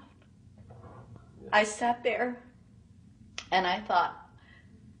and left. I sat there and I thought,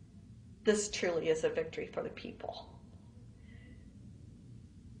 this truly is a victory for the people.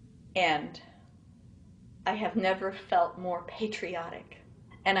 And I have never felt more patriotic.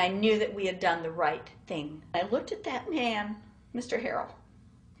 And I knew that we had done the right thing. I looked at that man, Mr. Harrell,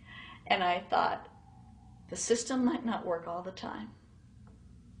 and I thought, the system might not work all the time,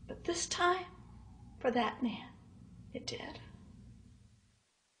 but this time, for that man, it did.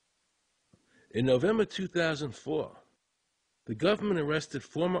 In November 2004, the government arrested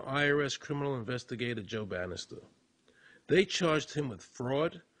former IRS criminal investigator Joe Bannister. They charged him with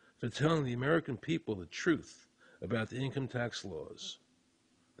fraud for telling the American people the truth about the income tax laws.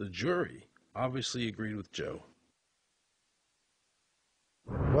 The jury obviously agreed with Joe.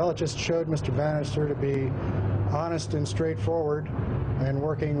 Well, it just showed Mr. Bannister to be honest and straightforward and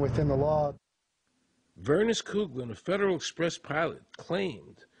working within the law. Vernice Kuglin, a Federal Express pilot,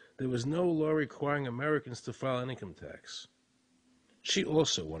 claimed there was no law requiring Americans to file an income tax. She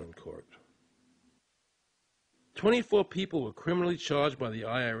also won in court. 24 people were criminally charged by the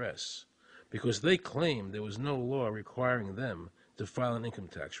IRS because they claimed there was no law requiring them to file an income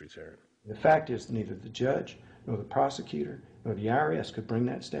tax return. The fact is, neither the judge nor the prosecutor nor the IRS could bring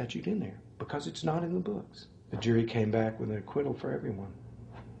that statute in there because it's not in the books. The jury came back with an acquittal for everyone.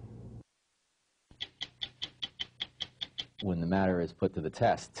 When the matter is put to the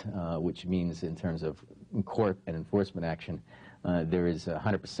test, which means in terms of court and enforcement action, there is a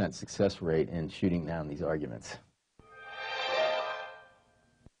 100% success rate in shooting down these arguments.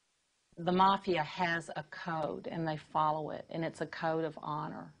 The mafia has a code and they follow it, and it's a code of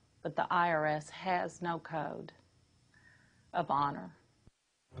honor. But the IRS has no code of honor.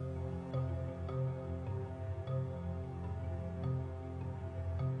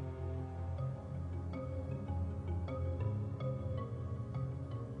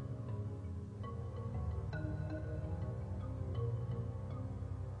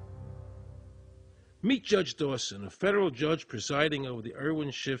 Meet Judge Dawson, a federal judge presiding over the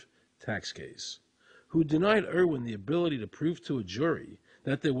Irwin Schiff tax case, who denied Irwin the ability to prove to a jury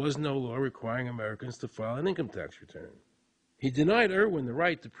that there was no law requiring Americans to file an income tax return. He denied Irwin the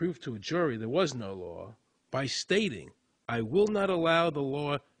right to prove to a jury there was no law by stating, "I will not allow the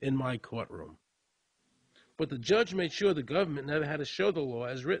law in my courtroom." But the judge made sure the government never had to show the law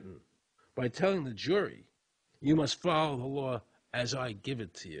as written by telling the jury, "You must follow the law as I give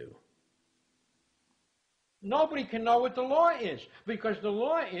it to you." Nobody can know what the law is, because the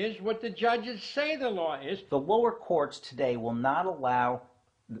law is what the judges say the law is. The lower courts today will not allow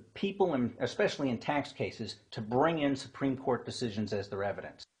people, especially in tax cases, to bring in Supreme Court decisions as their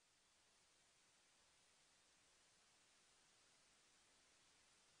evidence.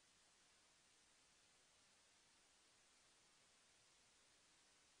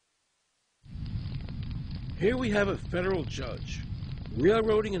 Here we have a federal judge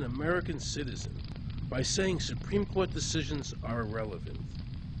railroading an American citizen by saying Supreme Court decisions are irrelevant.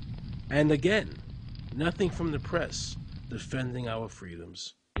 And again, nothing from the press defending our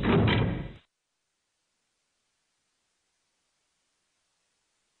freedoms.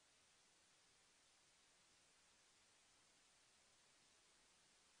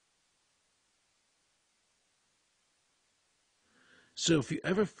 So if you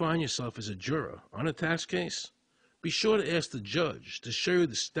ever find yourself as a juror on a tax case, be sure to ask the judge to show you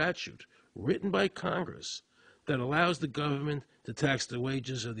the statute written by Congress that allows the government to tax the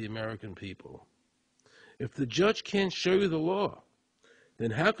wages of the American people. If the judge can't show you the law,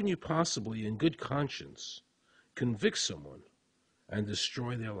 then how can you possibly, in good conscience, convict someone and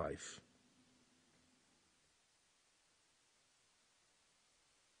destroy their life?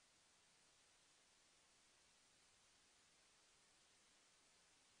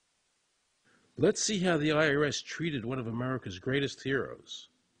 Let's see how the IRS treated one of America's greatest heroes,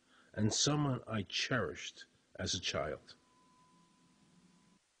 and someone I cherished as a child.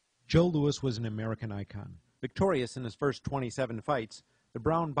 Joe Louis was an American icon. Victorious in his first 27 fights, the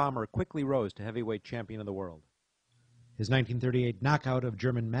Brown Bomber quickly rose to heavyweight champion of the world. His 1938 knockout of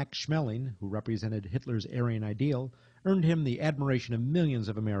German Max Schmeling, who represented Hitler's Aryan ideal, earned him the admiration of millions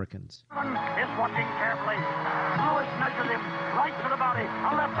of Americans. Is watching carefully. Louis measures him right to the body,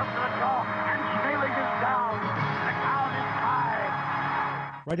 a left hook to the jaw, and Schmeling is down. The count is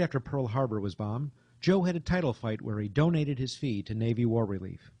tied. Right after Pearl Harbor was bombed, Joe had a title fight where he donated his fee to Navy War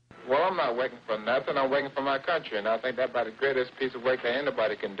Relief. Well, I'm not working for nothing. I'm working for my country, and I think that's about the greatest piece of work that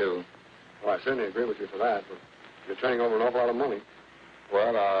anybody can do. Well, I certainly agree with you for that, but you're turning over an awful lot of money.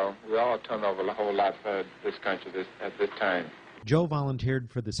 Well, we all turn over a whole lot for this country at this time. Joe volunteered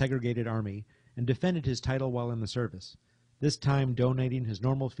for the segregated Army and defended his title while in the service, this time donating his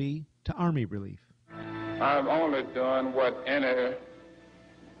normal fee to Army relief. I'm only doing what any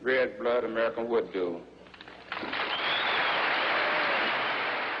red-blood American would do.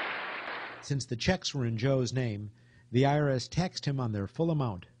 Since the checks were in Joe's name, the IRS taxed him on their full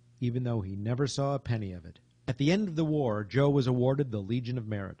amount, even though he never saw a penny of it. At the end of the war, Joe was awarded the Legion of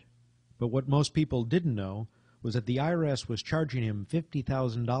Merit. But what most people didn't know was that the IRS was charging him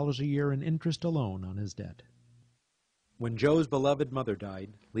 $50,000 a year in interest alone on his debt. When Joe's beloved mother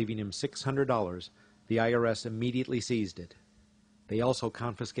died, leaving him $600, the IRS immediately seized it. They also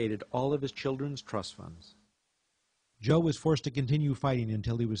confiscated all of his children's trust funds. Joe was forced to continue fighting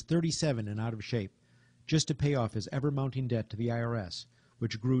until he was 37 and out of shape, just to pay off his ever-mounting debt to the IRS,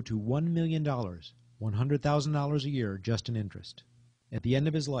 which grew to $1 million, $100,000 a year just in interest. At the end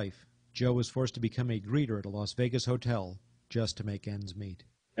of his life, Joe was forced to become a greeter at a Las Vegas hotel just to make ends meet.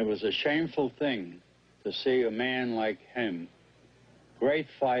 It was a shameful thing to see a man like him, great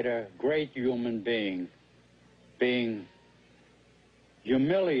fighter, great human being, being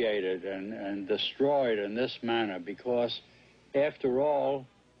humiliated and destroyed in this manner, because after all,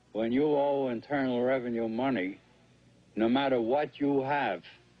 when you owe Internal Revenue money, no matter what you have,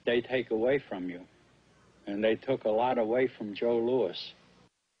 they take away from you. And they took a lot away from Joe Louis.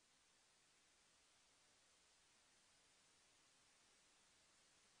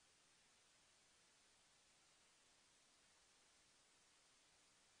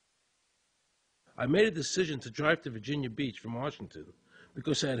 I made a decision to drive to Virginia Beach from Washington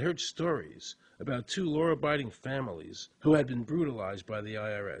because I had heard stories about two law-abiding families who had been brutalized by the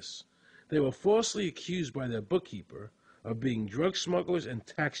IRS. They were falsely accused by their bookkeeper of being drug smugglers and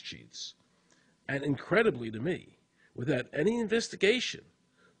tax cheats. And incredibly to me, without any investigation,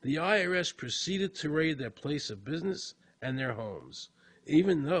 the IRS proceeded to raid their place of business and their homes,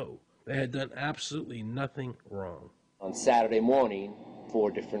 even though they had done absolutely nothing wrong. On Saturday morning,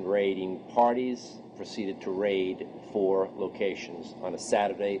 4 different raiding parties proceeded to raid 4 locations on a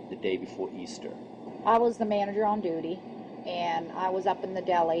Saturday, the day before Easter. I was the manager on duty, and I was up in the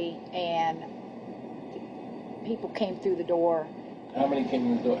deli, and people came through the door. How many came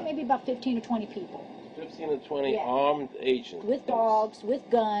in the door? Maybe about 15 or 20 people. 15 to 20 Yeah. armed agents. With dogs, with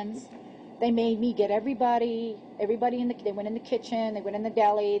guns. They made me get everybody they went in the kitchen, they went in the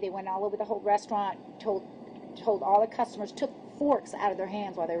deli, they went all over the whole restaurant, told all the customers, took forks out of their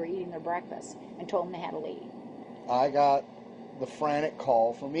hands while they were eating their breakfast, and told them they had to leave. I got the frantic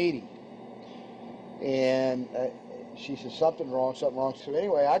call from Edie, and she said something wrong. So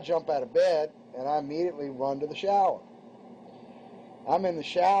anyway, I jump out of bed and I immediately run to the shower. I'm in the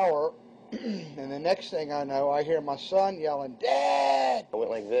shower, and the next thing I know, I hear my son yelling, "Dad!" I went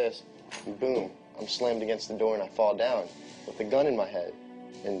like this, and boom, I'm slammed against the door and I fall down with the gun in my head.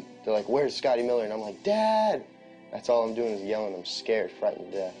 And they're like, "Where's Scotty Miller?" And I'm like, "Dad!" That's all I'm doing is yelling. I'm scared,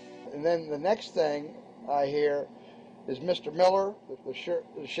 frightened to death. And then the next thing I hear is Mr. Miller,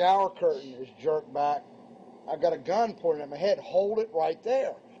 the shower curtain is jerked back. I got a gun pointed at my head. Hold it right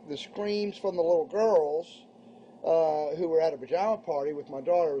there. The screams from the little girls who were at a pajama party with my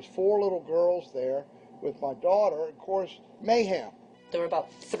daughter. There was 4 little girls there with my daughter. Of course, mayhem. There were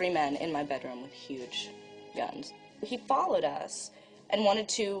about 3 men in my bedroom with huge guns. He followed us and wanted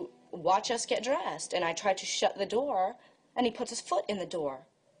to watch us get dressed, and I tried to shut the door, and he puts his foot in the door,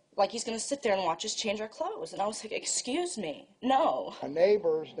 like he's going to sit there and watch us change our clothes. And I was like, "Excuse me, no." My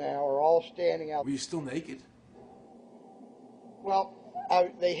neighbors now are all standing out. Were you still naked? Well,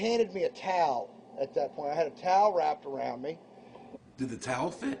 they handed me a towel at that point. I had a towel wrapped around me. Did the towel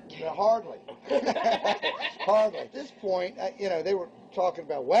fit? Hardly. Hardly. At this point, they were talking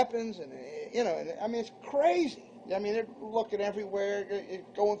about weapons, and, I mean, it's crazy. I mean, they're looking everywhere,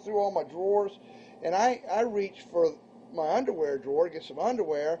 going through all my drawers, and I reached for my underwear drawer to get some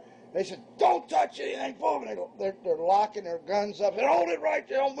underwear. They said, "Don't touch anything." Boom. They're locking their guns up. They said, "Hold it right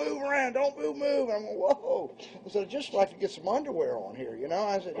there. Don't move around. Don't move." And I'm going, "Whoa." I said, "I'd just like to get some underwear on here,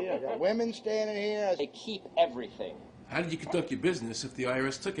 I said, I got women standing here. They keep everything. How did you conduct your business if the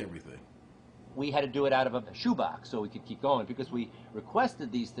IRS took everything? We had to do it out of a shoebox so we could keep going because we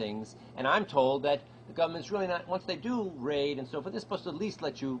requested these things, and I'm told that the government's really not, once they do raid and so forth, they're supposed to at least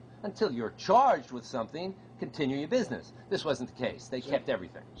let you, until you're charged with something, continue your business. This wasn't the case. They kept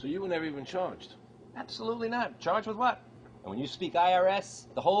everything. So you were never even charged? Absolutely not. Charged with what? And when you speak IRS,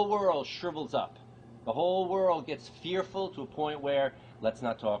 the whole world shrivels up. The whole world gets fearful to a point where let's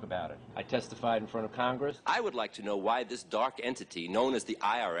not talk about it. I testified in front of Congress. I would like to know why this dark entity known as the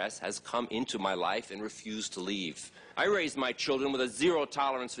IRS has come into my life and refused to leave. I raised my children with a zero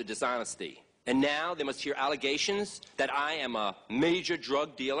tolerance for dishonesty. And now they must hear allegations that I am a major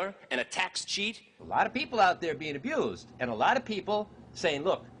drug dealer and a tax cheat? A lot of people out there being abused, and a lot of people saying,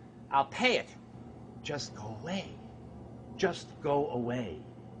 look, I'll pay it. Just go away. Just go away.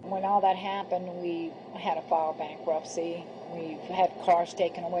 When all that happened, we had to file bankruptcy. We've had cars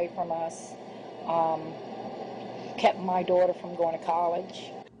taken away from us, kept my daughter from going to college.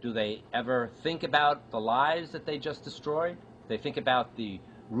 Do they ever think about the lives that they just destroyed? They think about the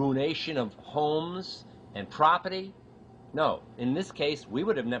ruination of homes and property? No. In this case, we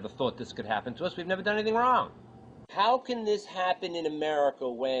would have never thought this could happen to us. We've never done anything wrong. How can this happen in America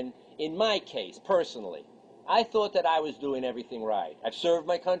when, in my case, personally, I thought that I was doing everything right? I've served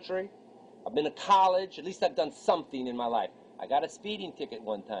my country. I've been to college. At least I've done something in my life. I got a speeding ticket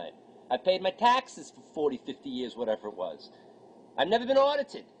one time. I paid my taxes for 40, 50 years, whatever it was. I've never been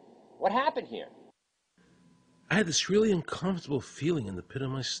audited. What happened here? I had this really uncomfortable feeling in the pit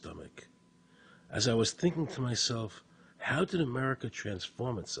of my stomach as I was thinking to myself, how did America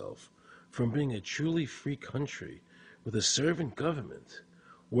transform itself from being a truly free country with a servant government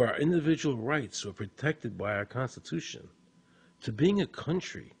where our individual rights were protected by our Constitution to being a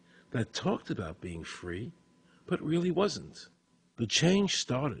country that talked about being free but really wasn't? The change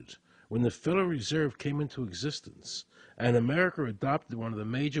started when the Federal Reserve came into existence and America adopted one of the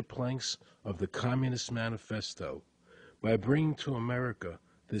major planks of the Communist Manifesto by bringing to America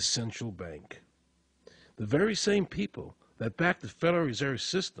this central bank. The very same people that backed the Federal Reserve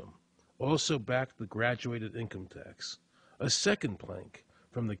System also backed the graduated income tax, a second plank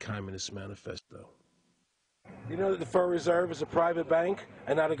from the Communist Manifesto. You know that the Federal Reserve is a private bank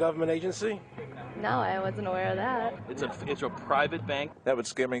and not a government agency? No, I wasn't aware of that. It's a private bank? That would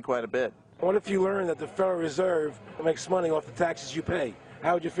scare me quite a bit. What if you learned that the Federal Reserve makes money off the taxes you pay?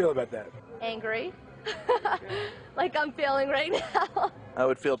 How would you feel about that? Angry. Like I'm feeling right now. I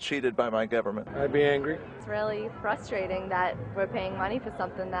would feel cheated by my government. I'd be angry. It's really frustrating that we're paying money for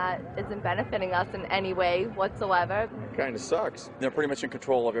something that isn't benefiting us in any way whatsoever. Kind of sucks. They're pretty much in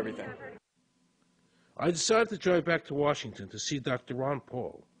control of everything. I decided to drive back to Washington to see Dr. Ron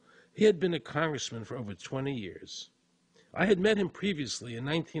Paul. He had been a congressman for over 20 years. I had met him previously in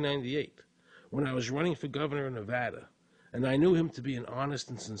 1998 when I was running for governor of Nevada, and I knew him to be an honest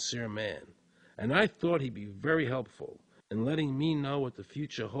and sincere man, and I thought he'd be very helpful in letting me know what the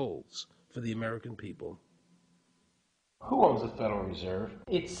future holds for the American people. Who owns the Federal Reserve?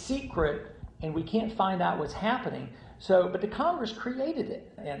 It's secret, and we can't find out what's happening. But the Congress created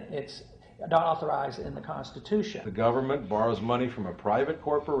it, and it's not authorized in the Constitution. The government borrows money from a private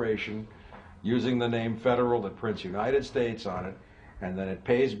corporation using the name Federal that prints United States on it, and then it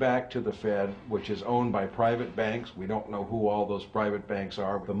pays back to the Fed, which is owned by private banks. We don't know who all those private banks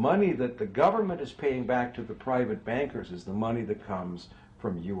are. The money that the government is paying back to the private bankers is the money that comes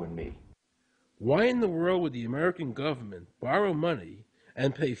from you and me. Why in the world would the American government borrow money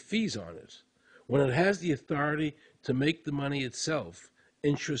and pay fees on it when it has the authority to make the money itself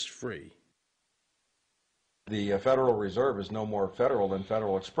interest-free? The Federal Reserve is no more federal than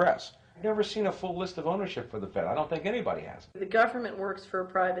Federal Express. I've never seen a full list of ownership for the Fed. I don't think anybody has. The government works for a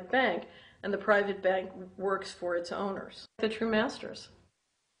private bank, and the private bank works for its owners, the true masters.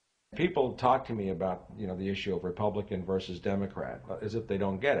 People talk to me about, the issue of Republican versus Democrat, as if they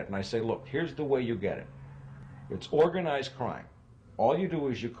don't get it. And I say, look, here's the way you get it. It's organized crime. All you do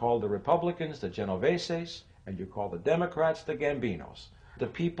is you call the Republicans the Genoveses, and you call the Democrats the Gambinos. The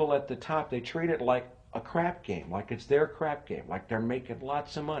people at the top, they treat it like a crap game, like it's their crap game, like they're making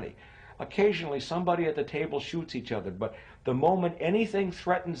lots of money. Occasionally, somebody at the table shoots each other, but the moment anything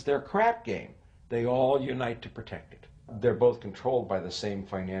threatens their crap game, they all unite to protect it. They're both controlled by the same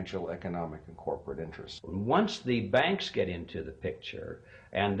financial, economic, and corporate interests. Once the banks get into the picture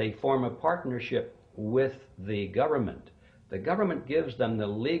and they form a partnership with the government gives them the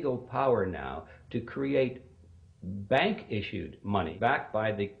legal power now to create bank-issued money backed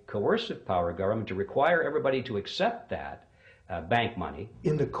by the coercive power of government to require everybody to accept that bank money.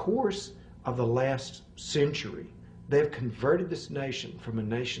 In the course of the last century, they've converted this nation from a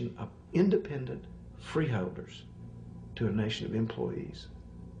nation of independent freeholders to a nation of employees.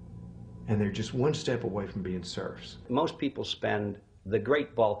 And they're just one step away from being serfs. Most people spend the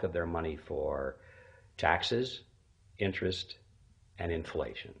great bulk of their money for taxes, interest, and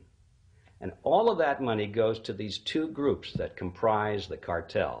inflation. And all of that money goes to these two groups that comprise the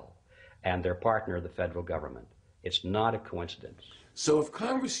cartel and their partner, the federal government. It's not a coincidence. So if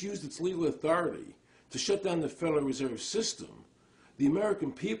Congress used its legal authority to shut down the Federal Reserve System, the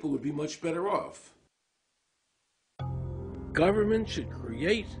American people would be much better off. Government should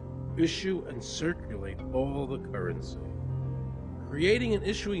create, issue, and circulate all the currency. Creating and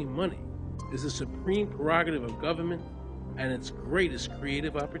issuing money is the supreme prerogative of government and its greatest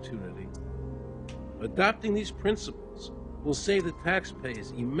creative opportunity. Adopting these principles will save the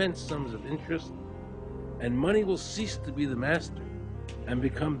taxpayers immense sums of interest, and money will cease to be the master and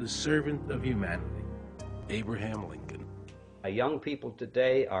become the servant of humanity. Abraham Lincoln. Young people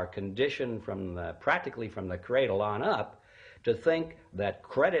today are conditioned practically from the cradle on up to think that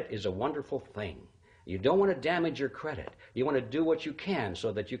credit is a wonderful thing. You don't want to damage your credit. You want to do what you can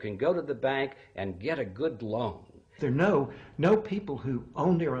so that you can go to the bank and get a good loan. There are no people who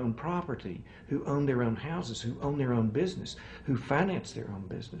own their own property, who own their own houses, who own their own business, who finance their own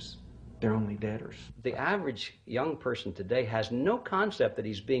business. They're only debtors. The average young person today has no concept that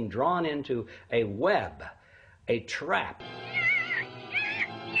he's being drawn into a web, a trap.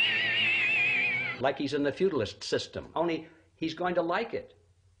 Like he's in the feudalist system, only he's going to like it.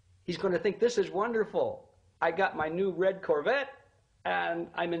 He's going to think, this is wonderful. I got my new red Corvette, and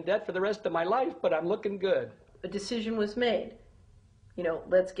I'm in debt for the rest of my life, but I'm looking good. A decision was made. You know,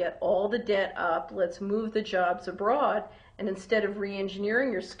 let's get all the debt up, let's move the jobs abroad, and instead of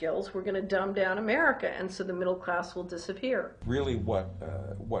re-engineering your skills, we're going to dumb down America, and so the middle class will disappear. Really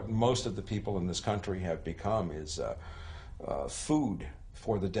what most of the people in this country have become is food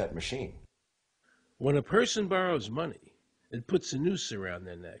for the debt machine. When a person borrows money, it puts a noose around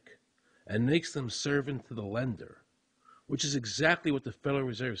their neck and makes them servant to the lender, which is exactly what the Federal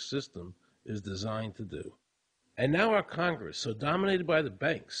Reserve System is designed to do. And now our Congress, so dominated by the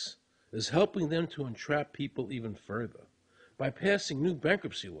banks, is helping them to entrap people even further by passing new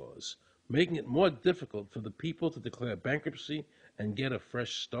bankruptcy laws, making it more difficult for the people to declare bankruptcy and get a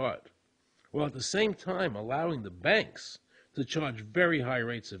fresh start, while at the same time allowing the banks to charge very high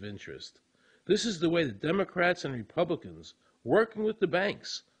rates of interest. This is the way the Democrats and Republicans, working with the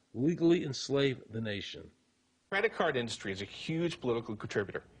banks, legally enslave the nation. Credit card industry is a huge political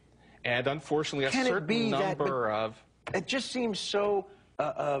contributor. And unfortunately, a certain number of... It just seems so,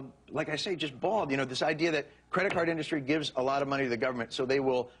 like I say, just bald. You know, this idea that credit card industry gives a lot of money to the government so they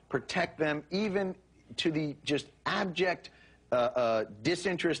will protect them even to the just abject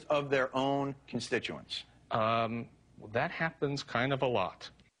disinterest of their own constituents. That happens kind of a lot.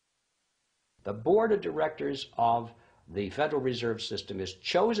 The board of directors of the Federal Reserve System is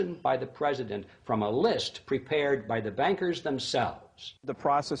chosen by the president from a list prepared by the bankers themselves. The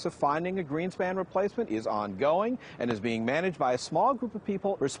process of finding a Greenspan replacement is ongoing and is being managed by a small group of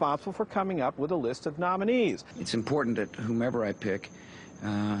people responsible for coming up with a list of nominees. It's important that whomever I pick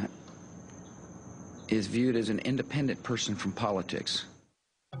is viewed as an independent person from politics.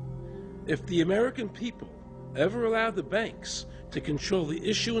 If the American people ever allow the banks to control the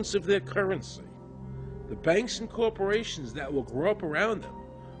issuance of their currency, the banks and corporations that will grow up around them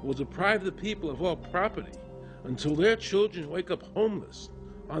will deprive the people of all property until their children wake up homeless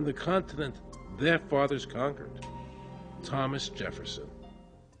on the continent their fathers conquered. Thomas Jefferson.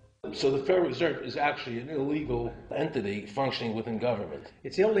 So the Federal Reserve is actually an illegal entity functioning within government.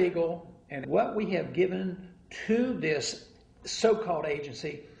 It's illegal, and what we have given to this so-called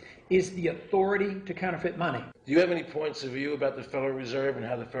agency is the authority to counterfeit money. Do you have any points of view about the Federal Reserve and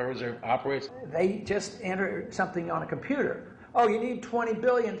how the Federal Reserve operates? They just enter something on a computer. Oh, you need 20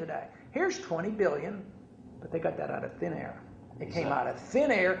 billion today. Here's 20 billion, but they got that out of thin air. It came out of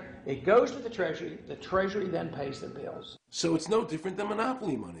thin air, it goes to the Treasury then pays their bills. So it's no different than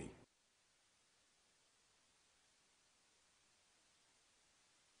monopoly money.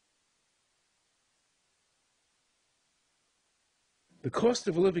 The cost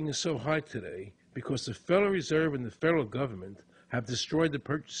of living is so high today because the Federal Reserve and the federal government have destroyed the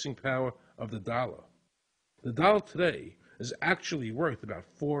purchasing power of the dollar. The dollar today is actually worth about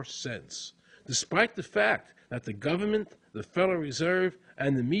 4 cents, despite the fact that the government, the Federal Reserve,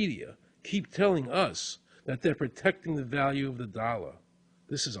 and the media keep telling us that they're protecting the value of the dollar.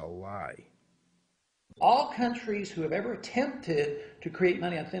 This is a lie. All countries who have ever attempted to create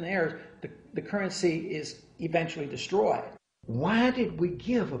money on thin air, the currency is eventually destroyed. Why did we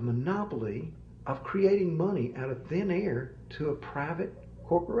give a monopoly of creating money out of thin air to a private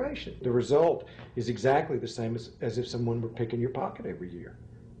corporation? The result is exactly the same as if someone were picking your pocket every year,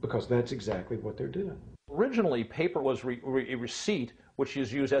 because that's exactly what they're doing. Originally, paper was a receipt which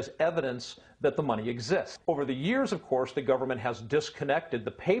is used as evidence that the money exists. Over the years, of course, the government has disconnected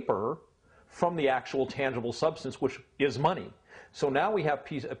the paper from the actual tangible substance, which is money. So now we have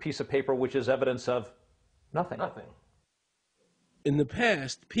a piece of paper which is evidence of nothing. In the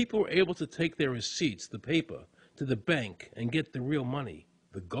past, people were able to take their receipts, the paper, to the bank and get the real money,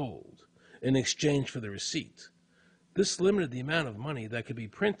 the gold, in exchange for the receipt. This limited the amount of money that could be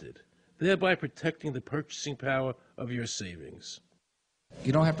printed, thereby protecting the purchasing power of your savings.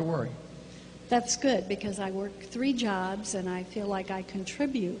 You don't have to worry. That's good, because I work 3 jobs and I feel like I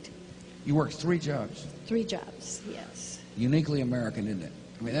contribute. You work 3 jobs. 3 jobs, yes. Uniquely American, isn't it?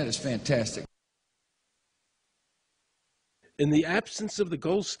 I mean, that is fantastic. In the absence of the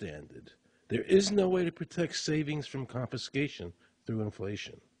gold standard, there is no way to protect savings from confiscation through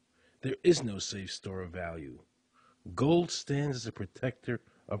inflation. There is no safe store of value. Gold stands as a protector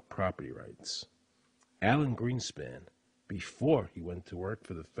of property rights. Alan Greenspan, before he went to work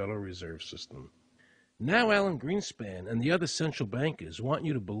for the Federal Reserve System. Now Alan Greenspan and the other central bankers want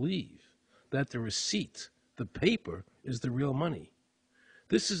you to believe that the receipt, the paper, is the real money.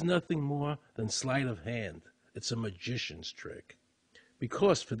 This is nothing more than sleight of hand. It's a magician's trick.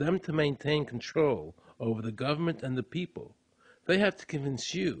 Because for them to maintain control over the government and the people, they have to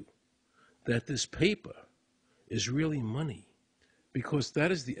convince you that this paper is really money, because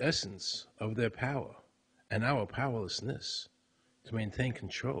that is the essence of their power and our powerlessness to maintain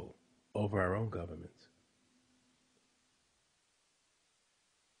control over our own government.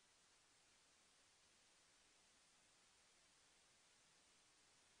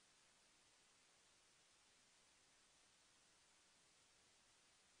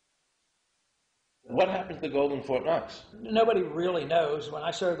 What happened to the gold in Fort Knox? Nobody really knows. When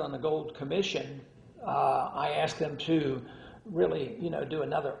I served on the Gold Commission, I asked them to really, do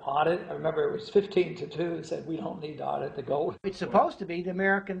another audit. I remember it was 15-2. They said, we don't need to audit the gold. It's supposed to be the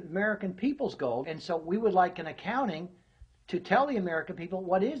American people's gold, and so we would like an accounting to tell the American people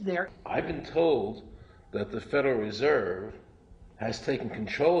what is there. I've been told that the Federal Reserve has taken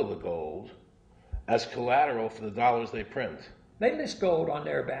control of the gold as collateral for the dollars they print. They list gold on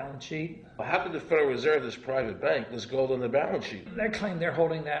their balance sheet. How could the Federal Reserve, this private bank, list gold on their balance sheet? They claim they're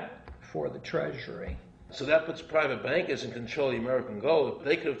holding that for the Treasury. So that puts private bankers in control of the American gold.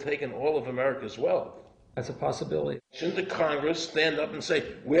 They could have taken all of America's wealth. That's a possibility. Shouldn't the Congress stand up and say,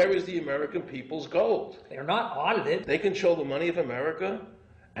 where is the American people's gold? They're not audited. They control the money of America,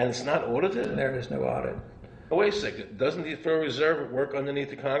 and it's not audited? There is no audit. Oh, wait a second. Doesn't the Federal Reserve work underneath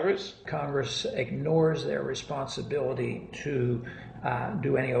the Congress? Congress ignores their responsibility to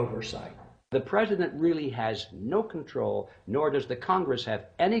do any oversight. The president really has no control, nor does the Congress have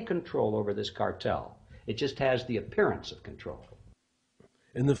any control over this cartel. It just has the appearance of control.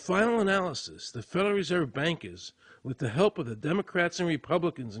 In the final analysis, the Federal Reserve bankers, with the help of the Democrats and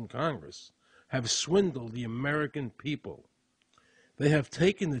Republicans in Congress, have swindled the American people. They have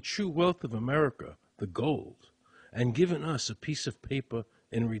taken the true wealth of America, the gold, and given us a piece of paper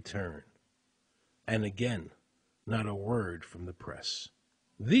in return. And again, not a word from the press.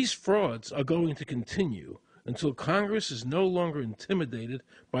 These frauds are going to continue until Congress is no longer intimidated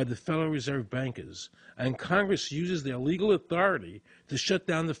by the Federal Reserve bankers, and Congress uses their legal authority to shut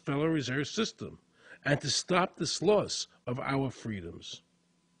down the Federal Reserve System and to stop this loss of our freedoms.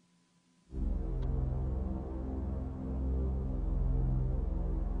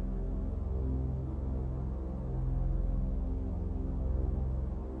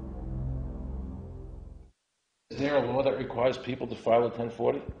 Is there a law that requires people to file a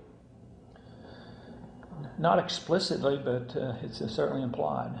 1040? Not explicitly, but it's certainly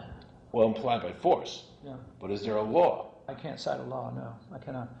implied. Well, implied by force. Yeah. But is there a law? I can't cite a law, no, I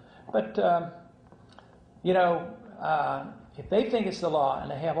cannot. But, if they think it's the law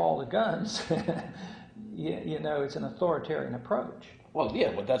and they have all the guns, it's an authoritarian approach. Well,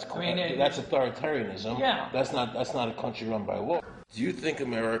 yeah, but that's authoritarianism. Yeah. That's not a country run by law. Do you think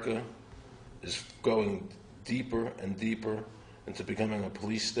America is going deeper and deeper into becoming a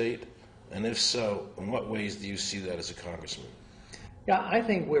police state? And if so, in what ways do you see that as a congressman? Yeah, I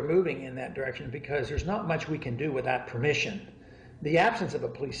think we're moving in that direction because there's not much we can do without permission. The absence of a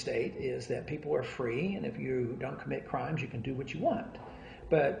police state is that people are free, and if you don't commit crimes, you can do what you want.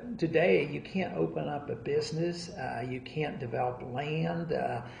 But today, you can't open up a business, you can't develop land,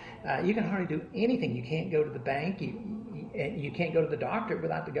 you can hardly do anything. You can't go to the bank, you can't go to the doctor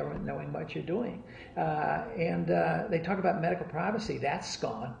without the government knowing what you're doing. And they talk about medical privacy, that's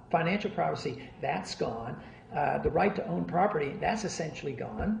gone. Financial privacy, that's gone. The right to own property, that's essentially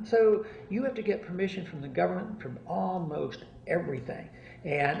gone. So you have to get permission from the government from almost everything.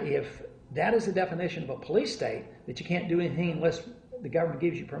 And if that is the definition of a police state, that you can't do anything unless the government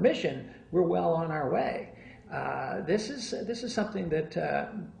gives you permission, we're well on our way. This is something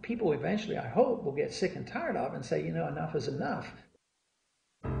that people eventually, I hope, will get sick and tired of and say, enough is enough.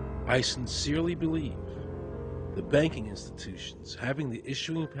 I sincerely believe the banking institutions having the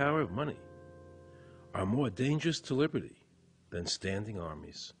issuing power of money are more dangerous to liberty than standing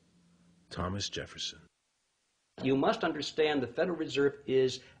armies. Thomas Jefferson. You must understand the Federal Reserve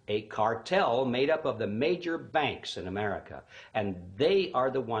is a cartel made up of the major banks in America, and they are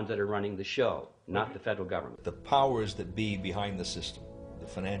the ones that are running the show, not the federal government. The powers that be behind the system, the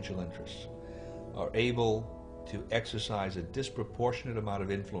financial interests, are able to exercise a disproportionate amount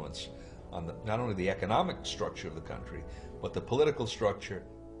of influence on not only the economic structure of the country, but the political structure.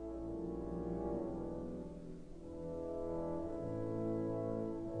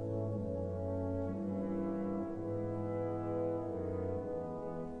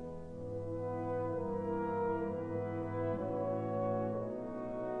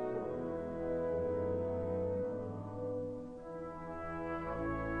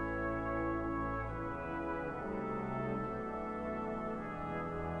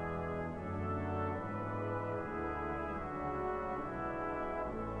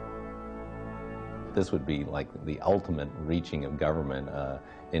 This would be like the ultimate reaching of government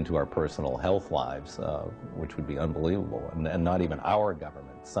into our personal health lives, which would be unbelievable. And not even our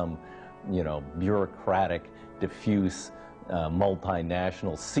government, some, bureaucratic, diffuse,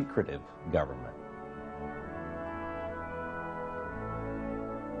 multinational, secretive government.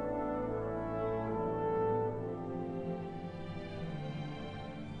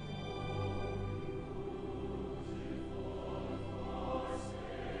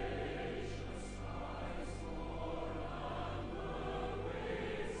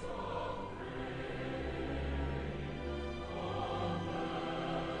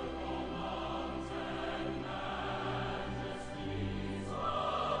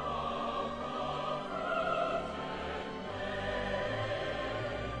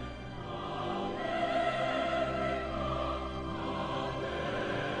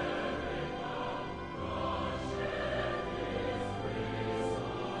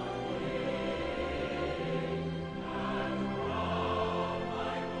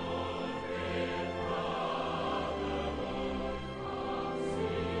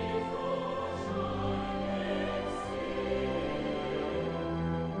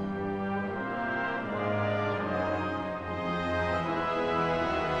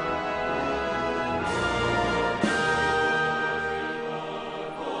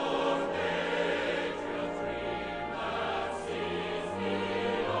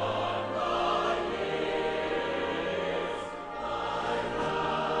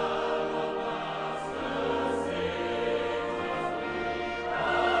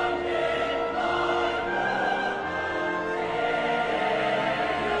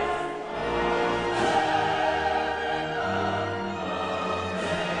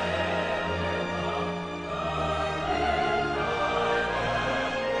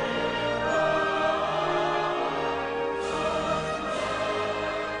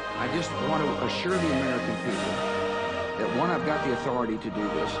 I just want to assure the American people that, one, I've got the authority to do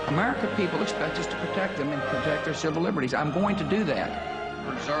this. American people expect us to protect them and protect their civil liberties. I'm going to do that.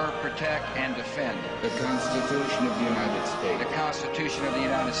 Preserve, protect, and defend the Constitution of the United States. The Constitution of the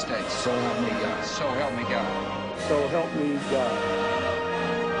United States. So help me God. So help me God. So help me God.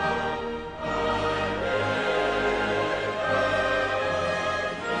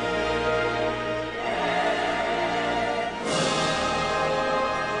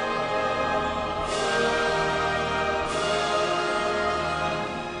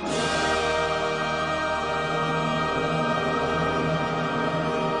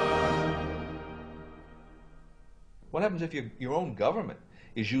 What happens if your own government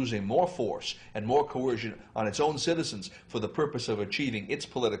is using more force and more coercion on its own citizens for the purpose of achieving its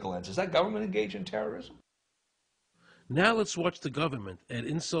political ends? Is that government engaged in terrorism? Now let's watch the government add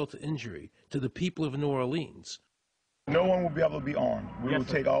insult to injury to the people of New Orleans. No one will be able to be armed. We will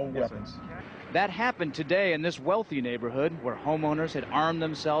take all weapons. That happened today in this wealthy neighborhood where homeowners had armed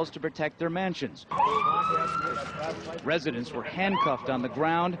themselves to protect their mansions. Residents were handcuffed on the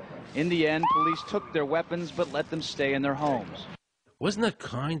ground. In the end, police took their weapons but let them stay in their homes. Wasn't that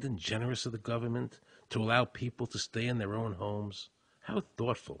kind and generous of the government to allow people to stay in their own homes? How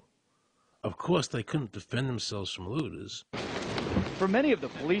thoughtful. Of course, they couldn't defend themselves from looters. For many of the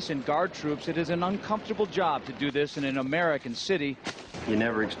police and guard troops, it is an uncomfortable job to do this in an American city. You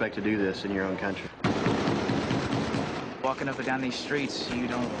never expect to do this in your own country. Walking up and down these streets, you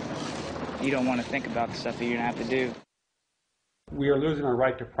don't want to think about the stuff that you're going to have to do. We are losing our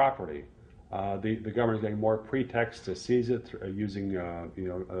right to property. The government is getting more pretexts to seize it, using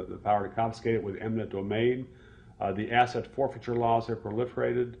the power to confiscate it with eminent domain. The asset forfeiture laws have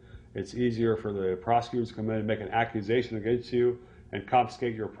proliferated. It's easier for the prosecutors to come in and make an accusation against you and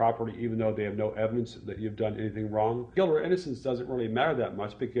confiscate your property even though they have no evidence that you've done anything wrong. Guilt or innocence doesn't really matter that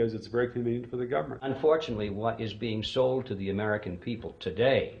much because it's very convenient for the government. Unfortunately, what is being sold to the American people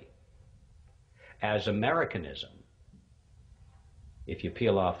today as Americanism, if you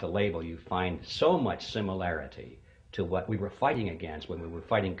peel off the label, you find so much similarity to what we were fighting against when we were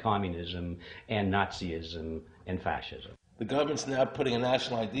fighting communism and Nazism and fascism. The government's now putting a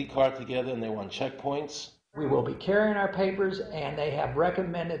national ID card together and they want checkpoints. We will be carrying our papers, and they have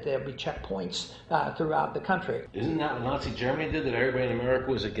recommended there'll be checkpoints throughout the country. Isn't that what Nazi Germany did that everybody in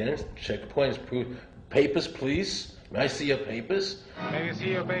America was against? Checkpoints, papers, please. May I see your papers? May we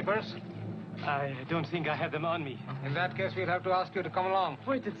see your papers? I don't think I have them on me. In that case, we'll have to ask you to come along.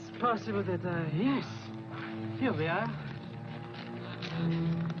 Wait, it's possible that, yes. Here we are.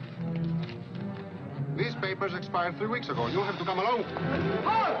 These papers expired 3 weeks ago. You'll have to come along.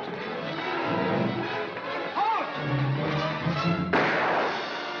 Halt!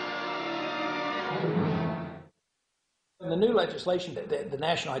 In the new legislation, the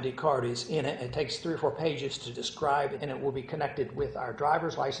national ID card is in it. It takes 3 or 4 pages to describe, and it will be connected with our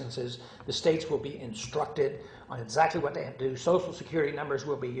driver's licenses. The states will be instructed on exactly what they have to do. Social security numbers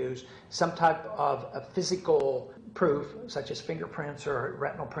will be used. Some type of a physical proof, such as fingerprints or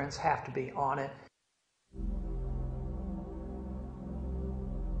retinal prints, have to be on it.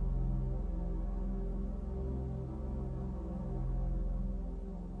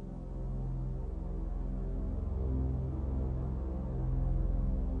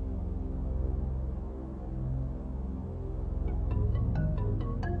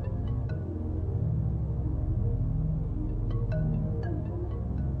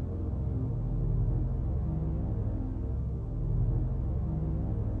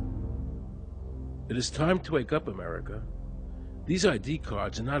 It is time to wake up, America. These ID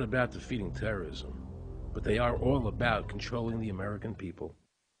cards are not about defeating terrorism, but they are all about controlling the American people.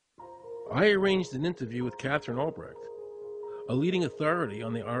 I arranged an interview with Catherine Albrecht, a leading authority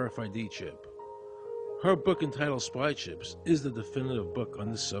on the RFID chip. Her book entitled Spy Chips is the definitive book on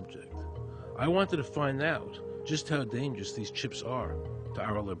this subject. I wanted to find out just how dangerous these chips are to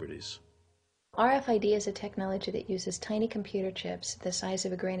our liberties. RFID is a technology that uses tiny computer chips the size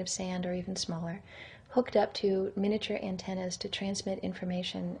of a grain of sand or even smaller, hooked up to miniature antennas to transmit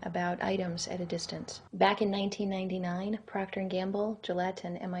information about items at a distance. Back in 1999, Procter & Gamble, Gillette,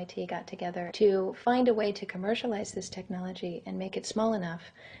 and MIT got together to find a way to commercialize this technology and make it small enough,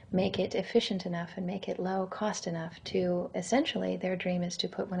 make it efficient enough, and make it low cost enough to, essentially, their dream is to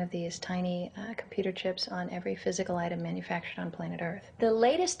put one of these tiny computer chips on every physical item manufactured on planet Earth. The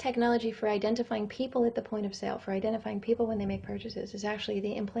latest technology for identifying people at the point of sale, for identifying people when they make purchases, is actually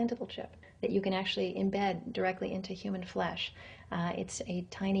the implantable chip that you can actually embed directly into human flesh. It's a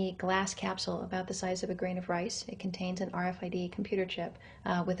tiny glass capsule about the size of a grain of rice. It contains an RFID computer chip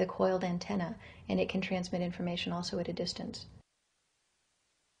with a coiled antenna, and it can transmit information also at a distance.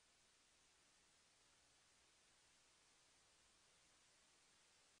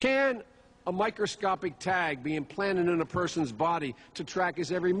 Can a microscopic tag be implanted in a person's body to track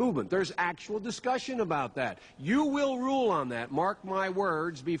his every movement? There's actual discussion about that. You will rule on that, mark my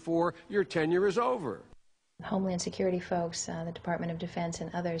words, before your tenure is over. Homeland Security folks, the Department of Defense,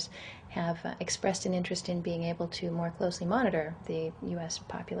 and others have expressed an interest in being able to more closely monitor the U.S.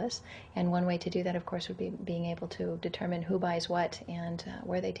 populace. And one way to do that, of course, would be being able to determine who buys what and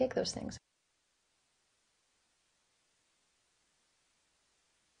where they take those things.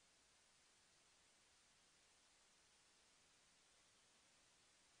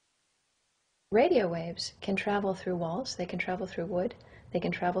 Radio waves can travel through walls, they can travel through wood, they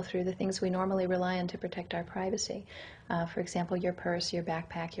can travel through the things we normally rely on to protect our privacy. For example, your purse, your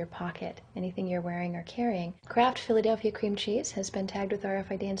backpack, your pocket, anything you're wearing or carrying. Kraft Philadelphia cream cheese has been tagged with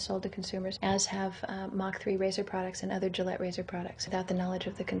RFID and sold to consumers, as have Mach 3 razor products and other Gillette razor products, without the knowledge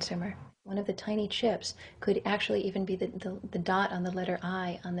of the consumer. One of the tiny chips could actually even be the dot on the letter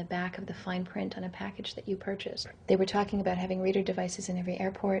I on the back of the fine print on a package that you purchased. They were talking about having reader devices in every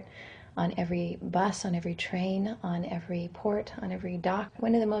airport, on every bus, on every train, on every port, on every dock.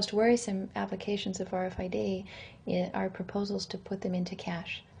 One of the most worrisome applications of RFID are proposals to put them into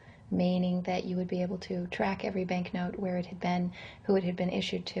cash, meaning that you would be able to track every banknote, where it had been, who it had been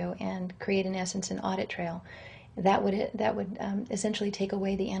issued to, and create, in essence, an audit trail. That would essentially take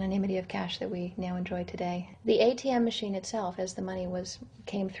away the anonymity of cash that we now enjoy today. The ATM machine itself, as the money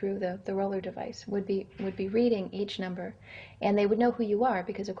came through the roller device, would be reading each number, and they would know who you are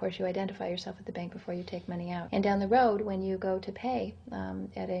because, of course, you identify yourself at the bank before you take money out. And down the road, when you go to pay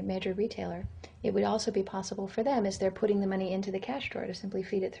at a major retailer, it would also be possible for them, as they're putting the money into the cash drawer, to simply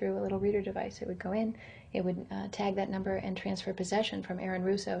feed it through a little reader device. It would go in, It would tag that number and transfer possession from Aaron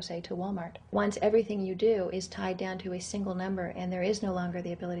Russo, say, to Walmart. Once everything you do is tied down to a single number and there is no longer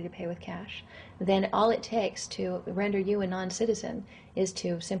the ability to pay with cash, then all it takes to render you a non-citizen is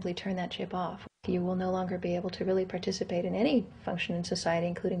to simply turn that chip off. You will no longer be able to really participate in any function in society,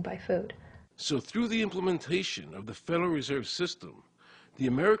 including buy food. So through the implementation of the Federal Reserve System, the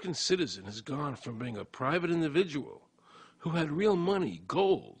American citizen has gone from being a private individual who had real money,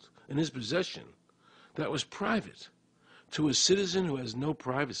 gold, in his possession that was private, to a citizen who has no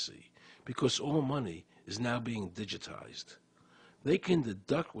privacy because all money is now being digitized. They can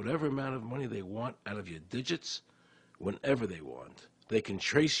deduct whatever amount of money they want out of your digits whenever they want. They can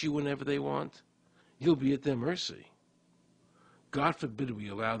trace you whenever they want. You'll be at their mercy. God forbid we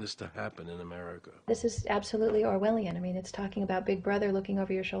allow this to happen in America. This is absolutely Orwellian. I mean, it's talking about Big Brother looking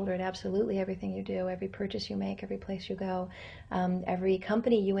over your shoulder at absolutely everything you do, every purchase you make, every place you go, every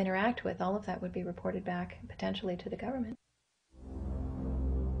company you interact with. All of that would be reported back potentially to the government.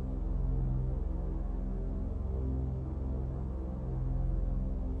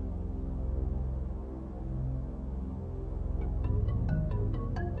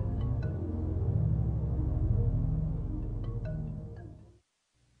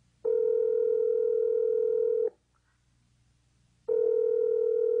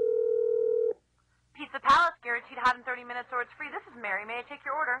 Hot in 30 minutes or it's free. This is Mary. May I take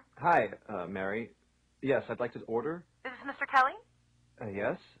your order? Hi, Mary. Yes, I'd like to order. Is this Mr. Kelly?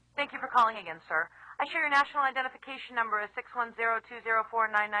 Yes. Thank you for calling again, sir. I show your national identification number as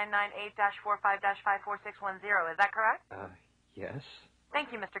 610-204-999-8-45-54610. Is that correct? Yes.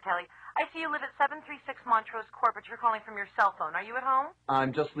 Thank you, Mr. Kelly. I see you live at 736 Montrose Court, but you're calling from your cell phone. Are you at home? I'm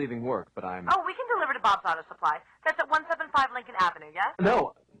just leaving work, but I'm... Oh, we can deliver to Bob's Auto Supply. That's at 175 Lincoln Avenue, yes?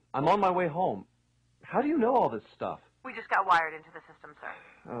 No, I'm on my way home. How do you know all this stuff? We just got wired into the system, sir.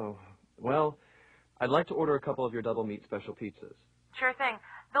 Oh, well, I'd like to order a couple of your double meat special pizzas. Sure thing.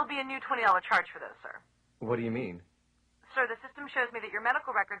 There'll be a new $20 charge for those, sir. What do you mean? Sir, the system shows me that your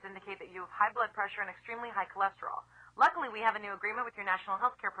medical records indicate that you have high blood pressure and extremely high cholesterol. Luckily, we have a new agreement with your national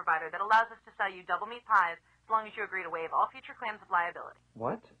health care provider that allows us to sell you double meat pies as long as you agree to waive all future claims of liability.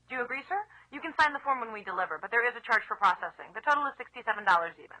 What? Do you agree, sir? You can sign the form when we deliver, but there is a charge for processing. The total is $67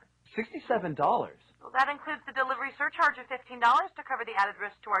 even. $67? Well, that includes the delivery surcharge of $15 to cover the added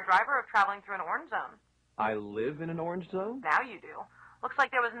risk to our driver of traveling through an orange zone. I live in an orange zone? Now you do. Looks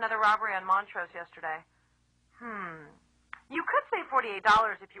like there was another robbery on Montrose yesterday. You could save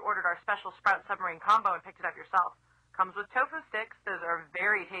 $48 if you ordered our special Sprout Submarine Combo and picked it up yourself. Comes with tofu sticks. Those are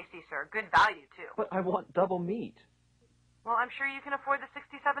very tasty, sir. Good value, too. But I want double meat. Well, I'm sure you can afford the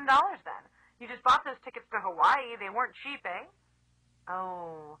 $67 then. You just bought those tickets to Hawaii. They weren't cheap, eh?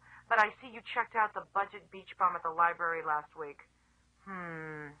 Oh, but I see you checked out the budget beach bum at the library last week.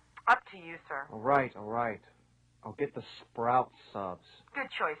 Up to you, sir. All right. I'll get the Sprout subs. Good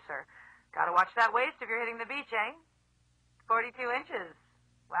choice, sir. Gotta watch that waist if you're hitting the beach, eh? 42 inches.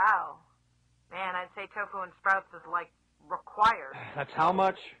 Wow. Man, I'd say tofu and Sprouts is, like, required. That's how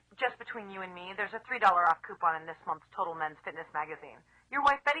much? Just between you and me, there's a $3 off coupon in this month's Total Men's Fitness magazine. Your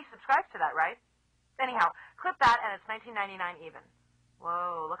wife Betty subscribes to that, right? Anyhow, clip that and it's $19.99 even.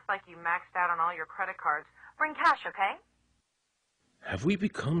 Whoa, looks like you maxed out on all your credit cards. Bring cash, okay? Have we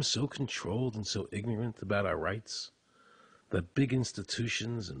become so controlled and so ignorant about our rights that big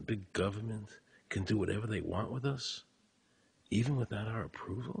institutions and big government can do whatever they want with us, even without our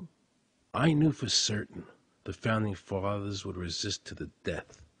approval? I knew for certain the Founding Fathers would resist to the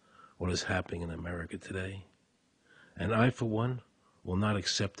death what is happening in America today. And I, for one, will not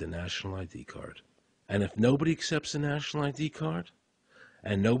accept a national ID card. And if nobody accepts a national ID card,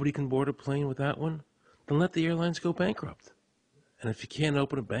 and nobody can board a plane without one, then let the airlines go bankrupt. And if you can't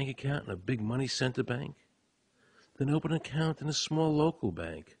open a bank account in a big money center bank, then open an account in a small local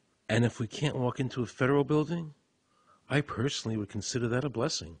bank. And if we can't walk into a federal building, I personally would consider that a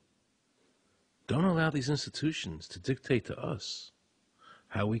blessing. Don't allow these institutions to dictate to us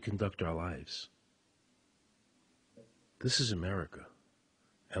how we conduct our lives. This is America,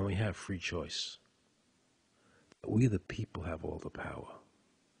 and we have free choice. But we the people have all the power,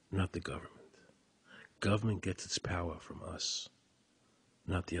 not the government. Government gets its power from us,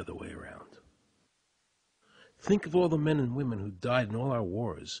 not the other way around. Think of all the men and women who died in all our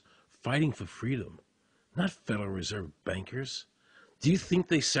wars, fighting for freedom, not Federal Reserve bankers. Do you think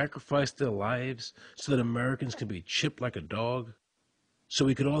they sacrificed their lives so that Americans can be chipped like a dog? So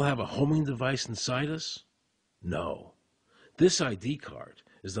we could all have a homing device inside us? No. This ID card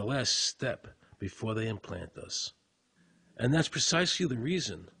is the last step before they implant us. And that's precisely the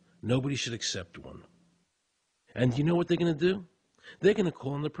reason nobody should accept one. And you know what they're going to do? They're going to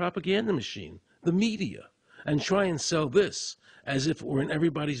call on the propaganda machine, the media, and try and sell this as if it were in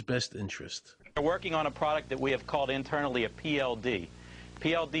everybody's best interest. We're working on a product that we have called internally a PLD.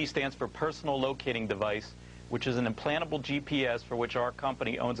 PLD stands for Personal Locating Device, which is an implantable GPS for which our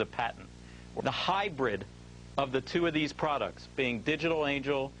company owns a patent. The hybrid of the two of these products, being Digital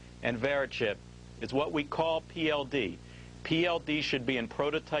Angel and Verichip, is what we call PLD. PLD should be in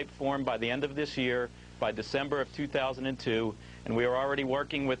prototype form by the end of this year, by December of 2002, and we are already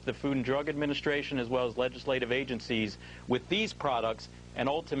working with the Food and Drug Administration as well as legislative agencies with these products and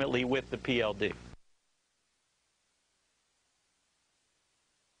ultimately with the PLD.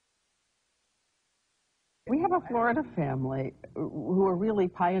 We have a Florida family who are really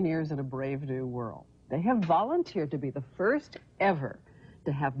pioneers in a brave new world. They have volunteered to be the first ever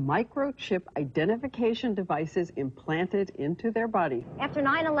to have microchip identification devices implanted into their body. After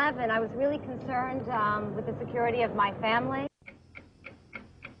 9/11, I was really concerned with the security of my family.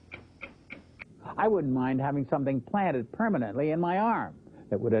 I wouldn't mind having something planted permanently in my arm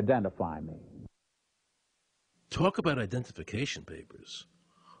that would identify me. Talk about identification papers.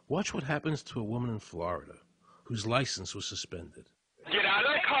 Watch what happens to a woman in Florida whose license was suspended. Get out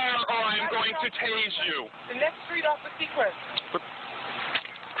of the car or I'm going to tase you. The next street off the Seacrest.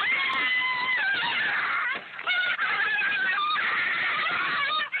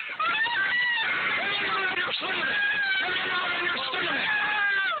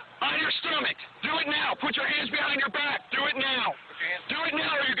 On your stomach. Do it now. Put your hands behind your back. Do it now. Do it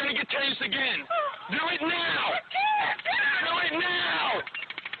now or you're going to get tased again. Do it now. Do it now.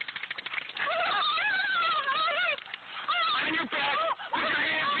 On your back. Put your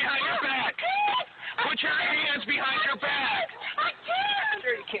hands behind your back. Put your hands behind your back. I can't.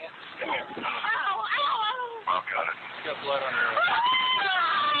 Sure you can. Come here. Ow, ow. Oh, got it. You got blood on her.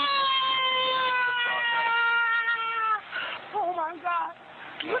 Oh, my God.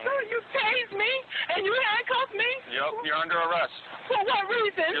 You tased me and you handcuffed me? Yep, you're under arrest. For what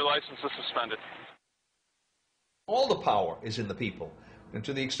reason? Your license is suspended. All the power is in the people. And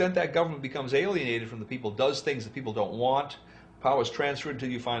to the extent that government becomes alienated from the people, does things that people don't want, power is transferred until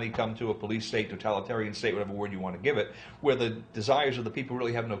you finally come to a police state, totalitarian state, whatever word you want to give it, where the desires of the people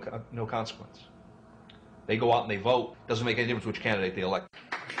really have no consequence. They go out and they vote. Doesn't make any difference which candidate they elect.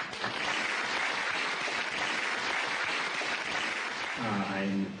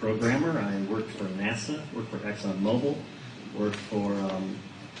 I'm a programmer. I work for NASA, work for ExxonMobil, work for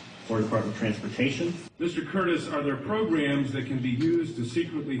Florida Department of Transportation. Mr. Curtis, are there programs that can be used to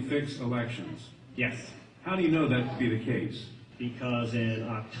secretly fix elections? Yes. How do you know that to be the case? Because in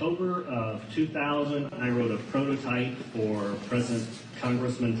October of 2000, I wrote a prototype for President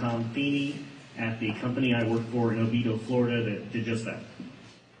Congressman Tom Feeney at the company I work for in Oviedo, Florida, that did just that.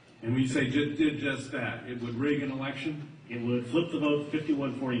 And when you say did just that, it would rig an election? It would flip the vote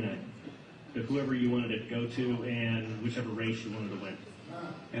 51-49 to whoever you wanted it to go to and whichever race you wanted to win.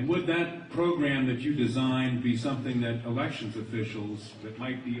 And would that program that you designed be something that elections officials that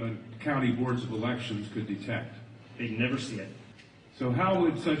might be on county boards of elections could detect? They'd never see it. So how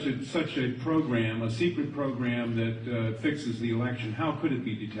would such a program, a secret program that fixes the election, how could it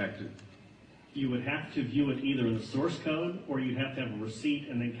be detected? You would have to view it either in the source code or you'd have to have a receipt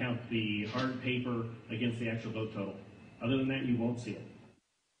and then count the hard paper against the actual vote total. Other than that, you won't see it.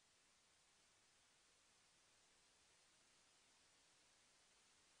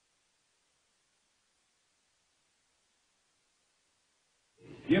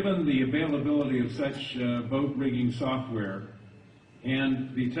 Given the availability of such vote rigging software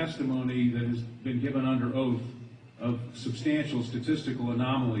and the testimony that has been given under oath of substantial statistical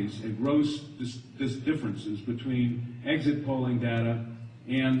anomalies and gross differences between exit polling data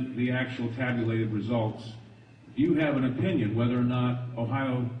and the actual tabulated results, do you have an opinion whether or not the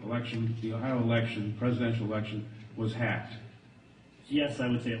Ohio election, presidential election, was hacked? Yes, I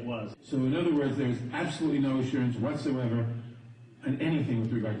would say it was. So in other words, there's absolutely no assurance whatsoever in anything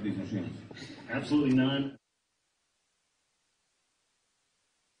with regard to these machines? Absolutely none.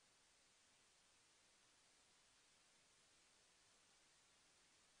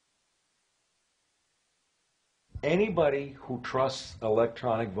 Anybody who trusts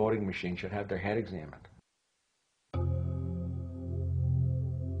electronic voting machines should have their head examined.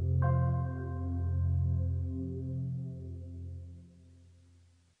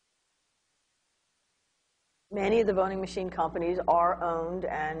 Many of the voting machine companies are owned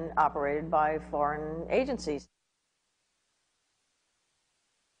and operated by foreign agencies.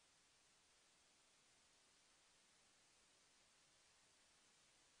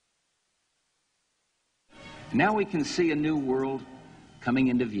 Now we can see a new world coming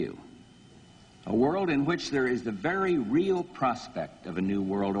into view. A world in which there is the very real prospect of a new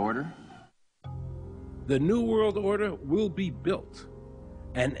world order. The New World Order will be built,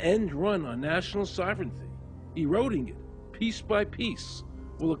 an end run on national sovereignty, eroding it piece by piece,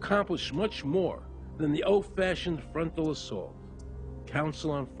 will accomplish much more than the old-fashioned frontal assault.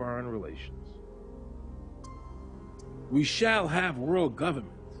 Council on Foreign Relations. We shall have world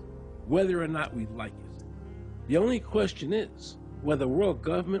government, whether or not we like it. The only question is whether world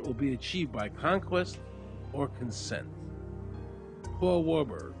government will be achieved by conquest or consent. Paul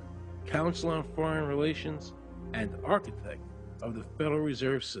Warburg, Council on Foreign Relations and architect of the Federal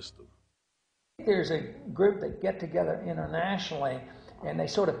Reserve System. There's a group that get together internationally and they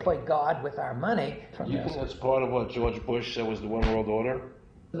sort of play God with our money. You think that's part of what George Bush said was the one world order?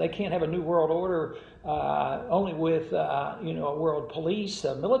 They can't have a new world order only with a world police,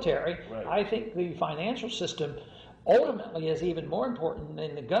 military. Right. I think the financial system ultimately is even more important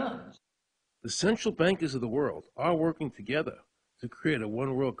than the guns. The central bankers of the world are working together to create a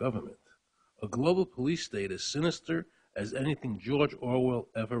one world government, a global police state as sinister as anything George Orwell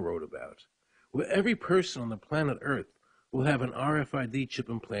ever wrote about, where every person on the planet Earth will have an RFID chip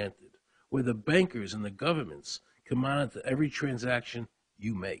implanted, where the bankers and the governments can monitor every transaction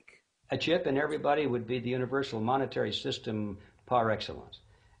you make. A chip in everybody would be the universal monetary system par excellence,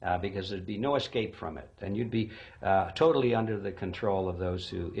 because there'd be no escape from it, and you'd be totally under the control of those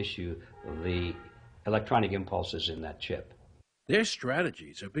who issue the electronic impulses in that chip. Their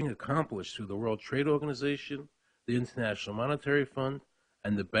strategies are being accomplished through the World Trade Organization, the International Monetary Fund,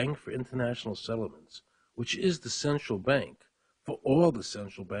 and the Bank for International Settlements, which is the central bank for all the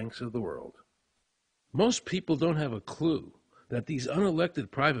central banks of the world. Most people don't have a clue that these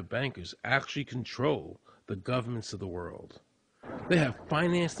unelected private bankers actually control the governments of the world. They have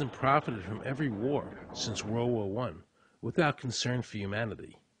financed and profited from every war since World War I without concern for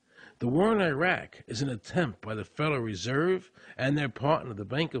humanity. The war in Iraq is an attempt by the Federal Reserve and their partner, the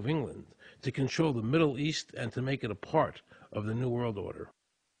Bank of England, to control the Middle East and to make it a part of the New World Order.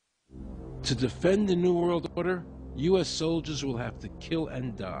 To defend the New World Order, U.S. soldiers will have to kill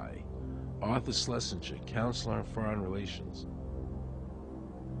and die. Arthur Schlesinger, Counselor on Foreign Relations.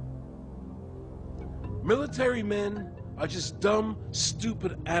 Military men are just dumb,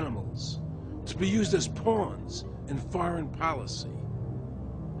 stupid animals to be used as pawns in foreign policy.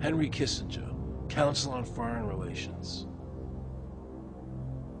 Henry Kissinger, Council on Foreign Relations.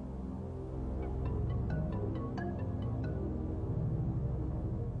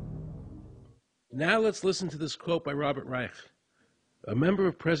 Now let's listen to this quote by Robert Reich, a member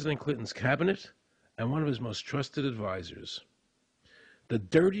of President Clinton's cabinet and one of his most trusted advisors. The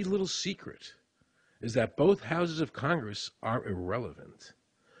dirty little secret is that both houses of Congress are irrelevant.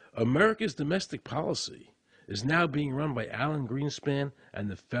 America's domestic policy is now being run by Alan Greenspan and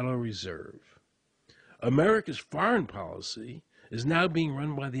the Federal Reserve. America's foreign policy is now being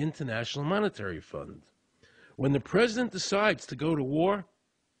run by the International Monetary Fund. When the president decides to go to war,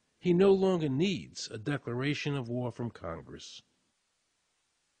 he no longer needs a declaration of war from Congress.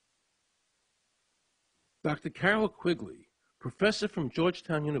 Dr. Carol Quigley, professor from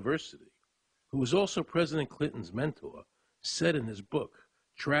Georgetown University, who was also President Clinton's mentor, said in his book,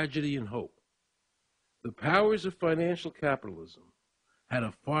 Tragedy and Hope, the powers of financial capitalism had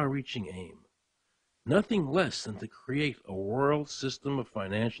a far-reaching aim, nothing less than to create a world system of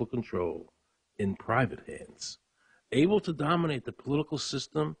financial control in private hands, able to dominate the political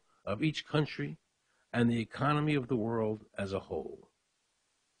system of each country and the economy of the world as a whole.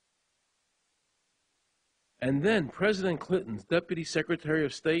 And then President Clinton's Deputy Secretary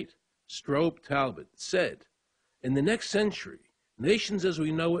of State, Strobe Talbot, said, in the next century, nations as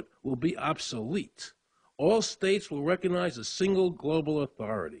we know it will be obsolete. All states will recognize a single global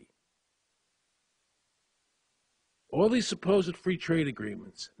authority. All these supposed free trade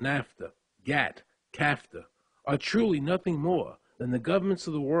agreements, NAFTA, GATT, CAFTA, are truly nothing more than the governments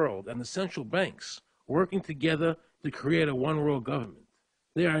of the world and the central banks working together to create a one-world government.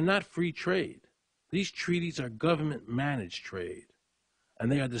 They are not free trade. These treaties are government-managed trade,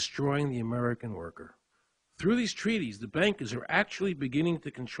 and they are destroying the American worker. Through these treaties, the bankers are actually beginning to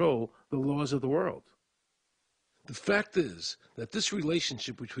control the laws of the world. The fact is that this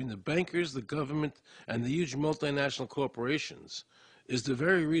relationship between the bankers, the government, and the huge multinational corporations is the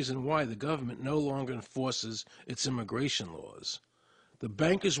very reason why the government no longer enforces its immigration laws. The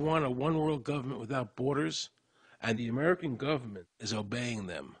bankers want a one-world government without borders, and the American government is obeying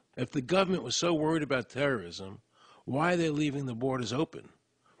them. If the government was so worried about terrorism, why are they leaving the borders open?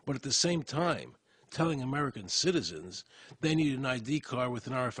 But at the same time, telling American citizens they need an ID card with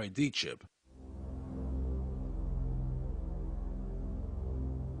an RFID chip.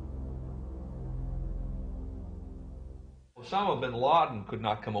 Osama bin Laden could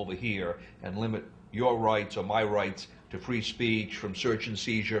not come over here and limit your rights or my rights to free speech, from search and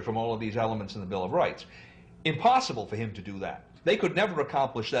seizure, from all of these elements in the Bill of Rights. Impossible for him to do that. They could never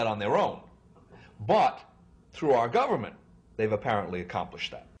accomplish that on their own. But through our government, they've apparently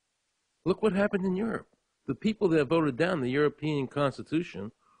accomplished that. Look what happened in Europe. The people that voted down the European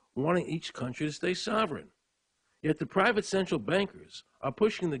Constitution wanting each country to stay sovereign. Yet the private central bankers are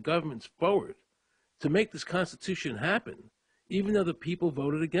pushing the governments forward to make this Constitution happen, even though the people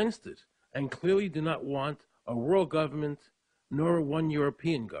voted against it and clearly do not want a world government nor one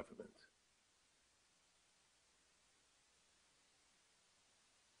European government.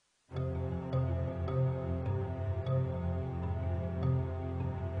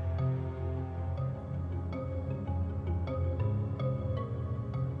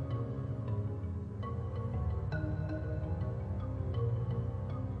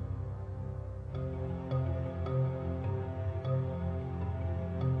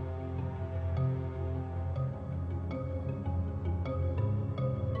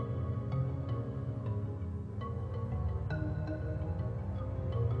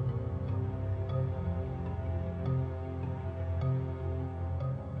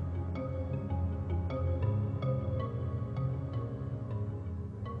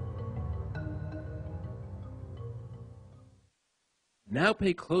 Now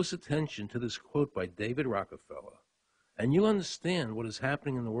pay close attention to this quote by David Rockefeller, and you'll understand what is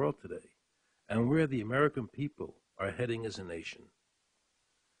happening in the world today and where the American people are heading as a nation.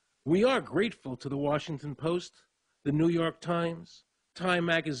 We are grateful to the Washington Post, the New York Times, Time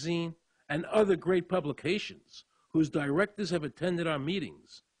Magazine, and other great publications whose directors have attended our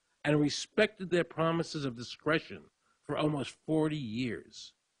meetings and respected their promises of discretion for almost 40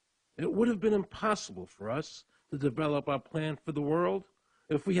 years. It would have been impossible for us to develop our plan for the world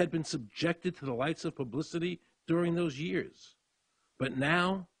if we had been subjected to the lights of publicity during those years. But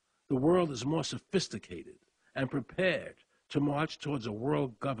now, the world is more sophisticated and prepared to march towards a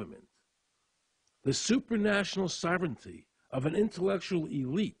world government. The supranational sovereignty of an intellectual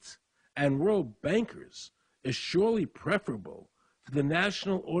elite and world bankers is surely preferable to the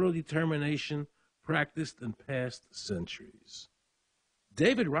national autodetermination practiced in past centuries.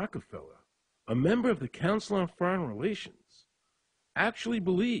 David Rockefeller, a member of the Council on Foreign Relations, actually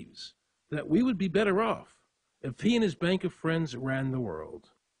believes that we would be better off if he and his banker friends ran the world.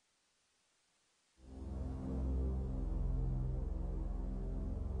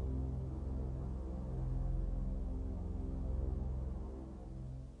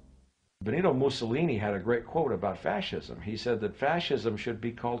 Benito Mussolini had a great quote about fascism. He said that fascism should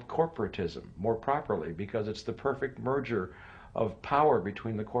be called corporatism more properly because it's the perfect merger of power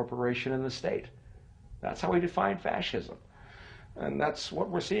between the corporation and the state. That's how we define fascism. And that's what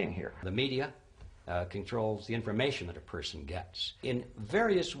we're seeing here. The media controls the information that a person gets. In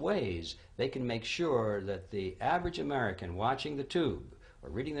various ways, they can make sure that the average American watching the tube or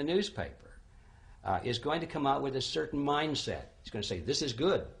reading the newspaper is going to come out with a certain mindset. He's going to say, this is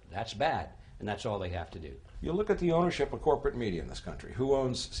good, that's bad, and that's all they have to do. You look at the ownership of corporate media in this country. Who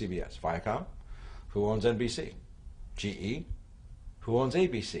owns CBS? Viacom? Who owns NBC? GE? Who owns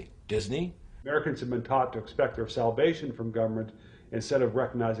ABC? Disney? Americans have been taught to expect their salvation from government instead of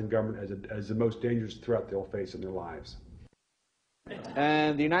recognizing government as the most dangerous threat they'll face in their lives.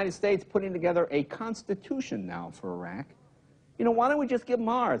 And the United States putting together a constitution now for Iraq. You know, why don't we just give them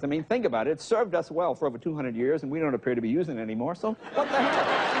ours? I mean, think about it. It served us well for over 200 years, and we don't appear to be using it anymore, so what the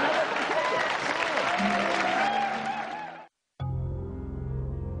hell?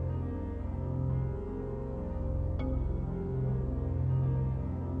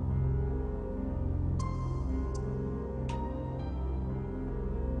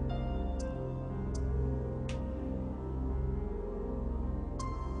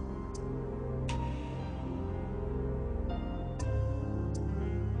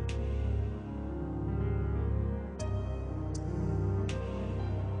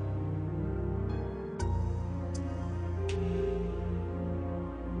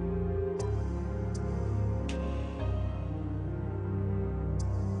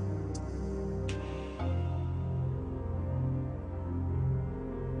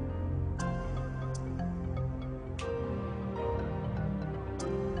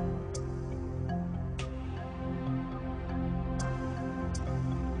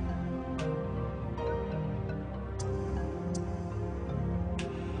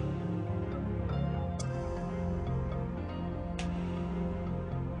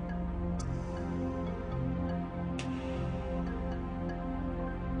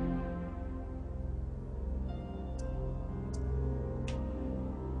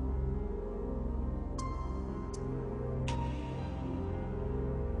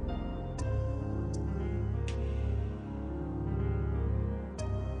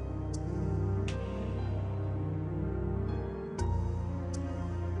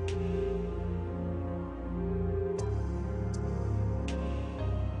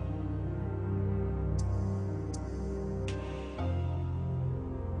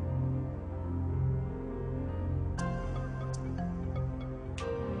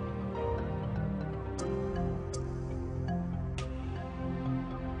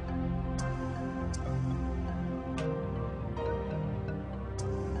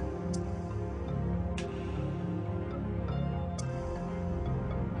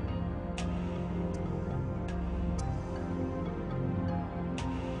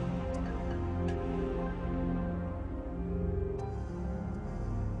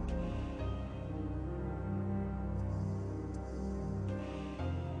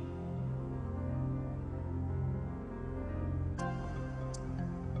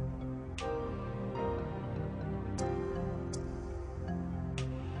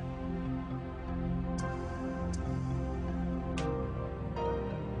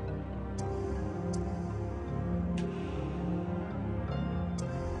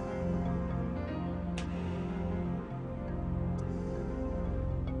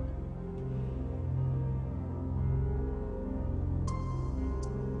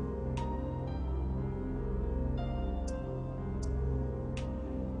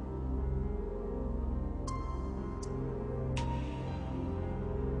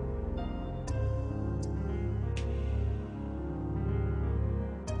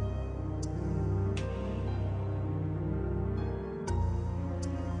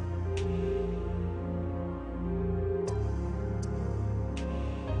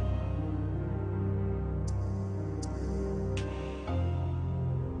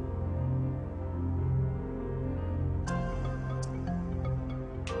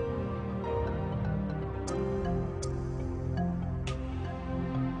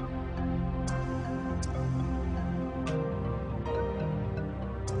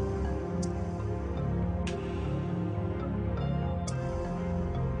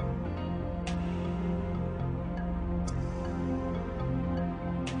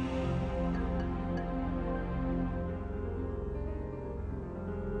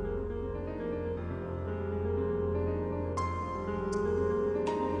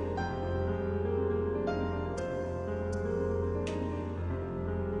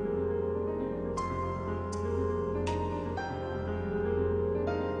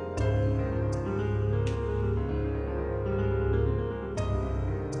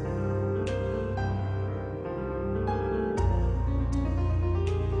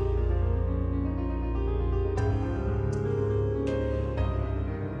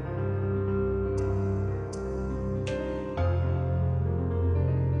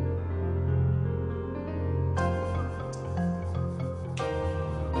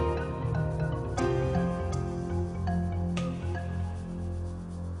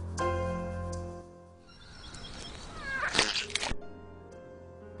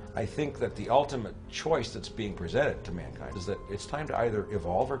 I think that the ultimate choice that's being presented to mankind is that it's time to either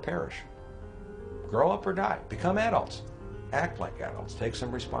evolve or perish. Grow up or die. Become adults. Act like adults. Take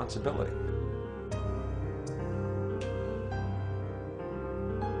some responsibility.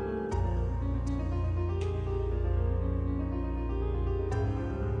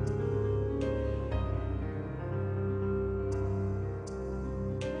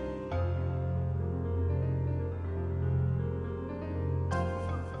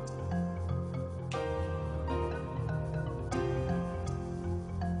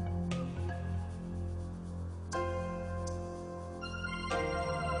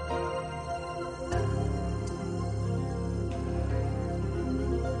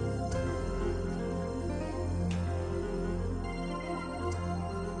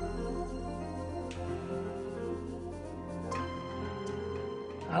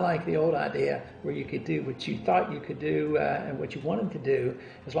 I like the old idea where you could do what you thought you could do and what you wanted to do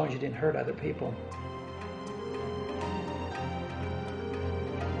as long as you didn't hurt other people.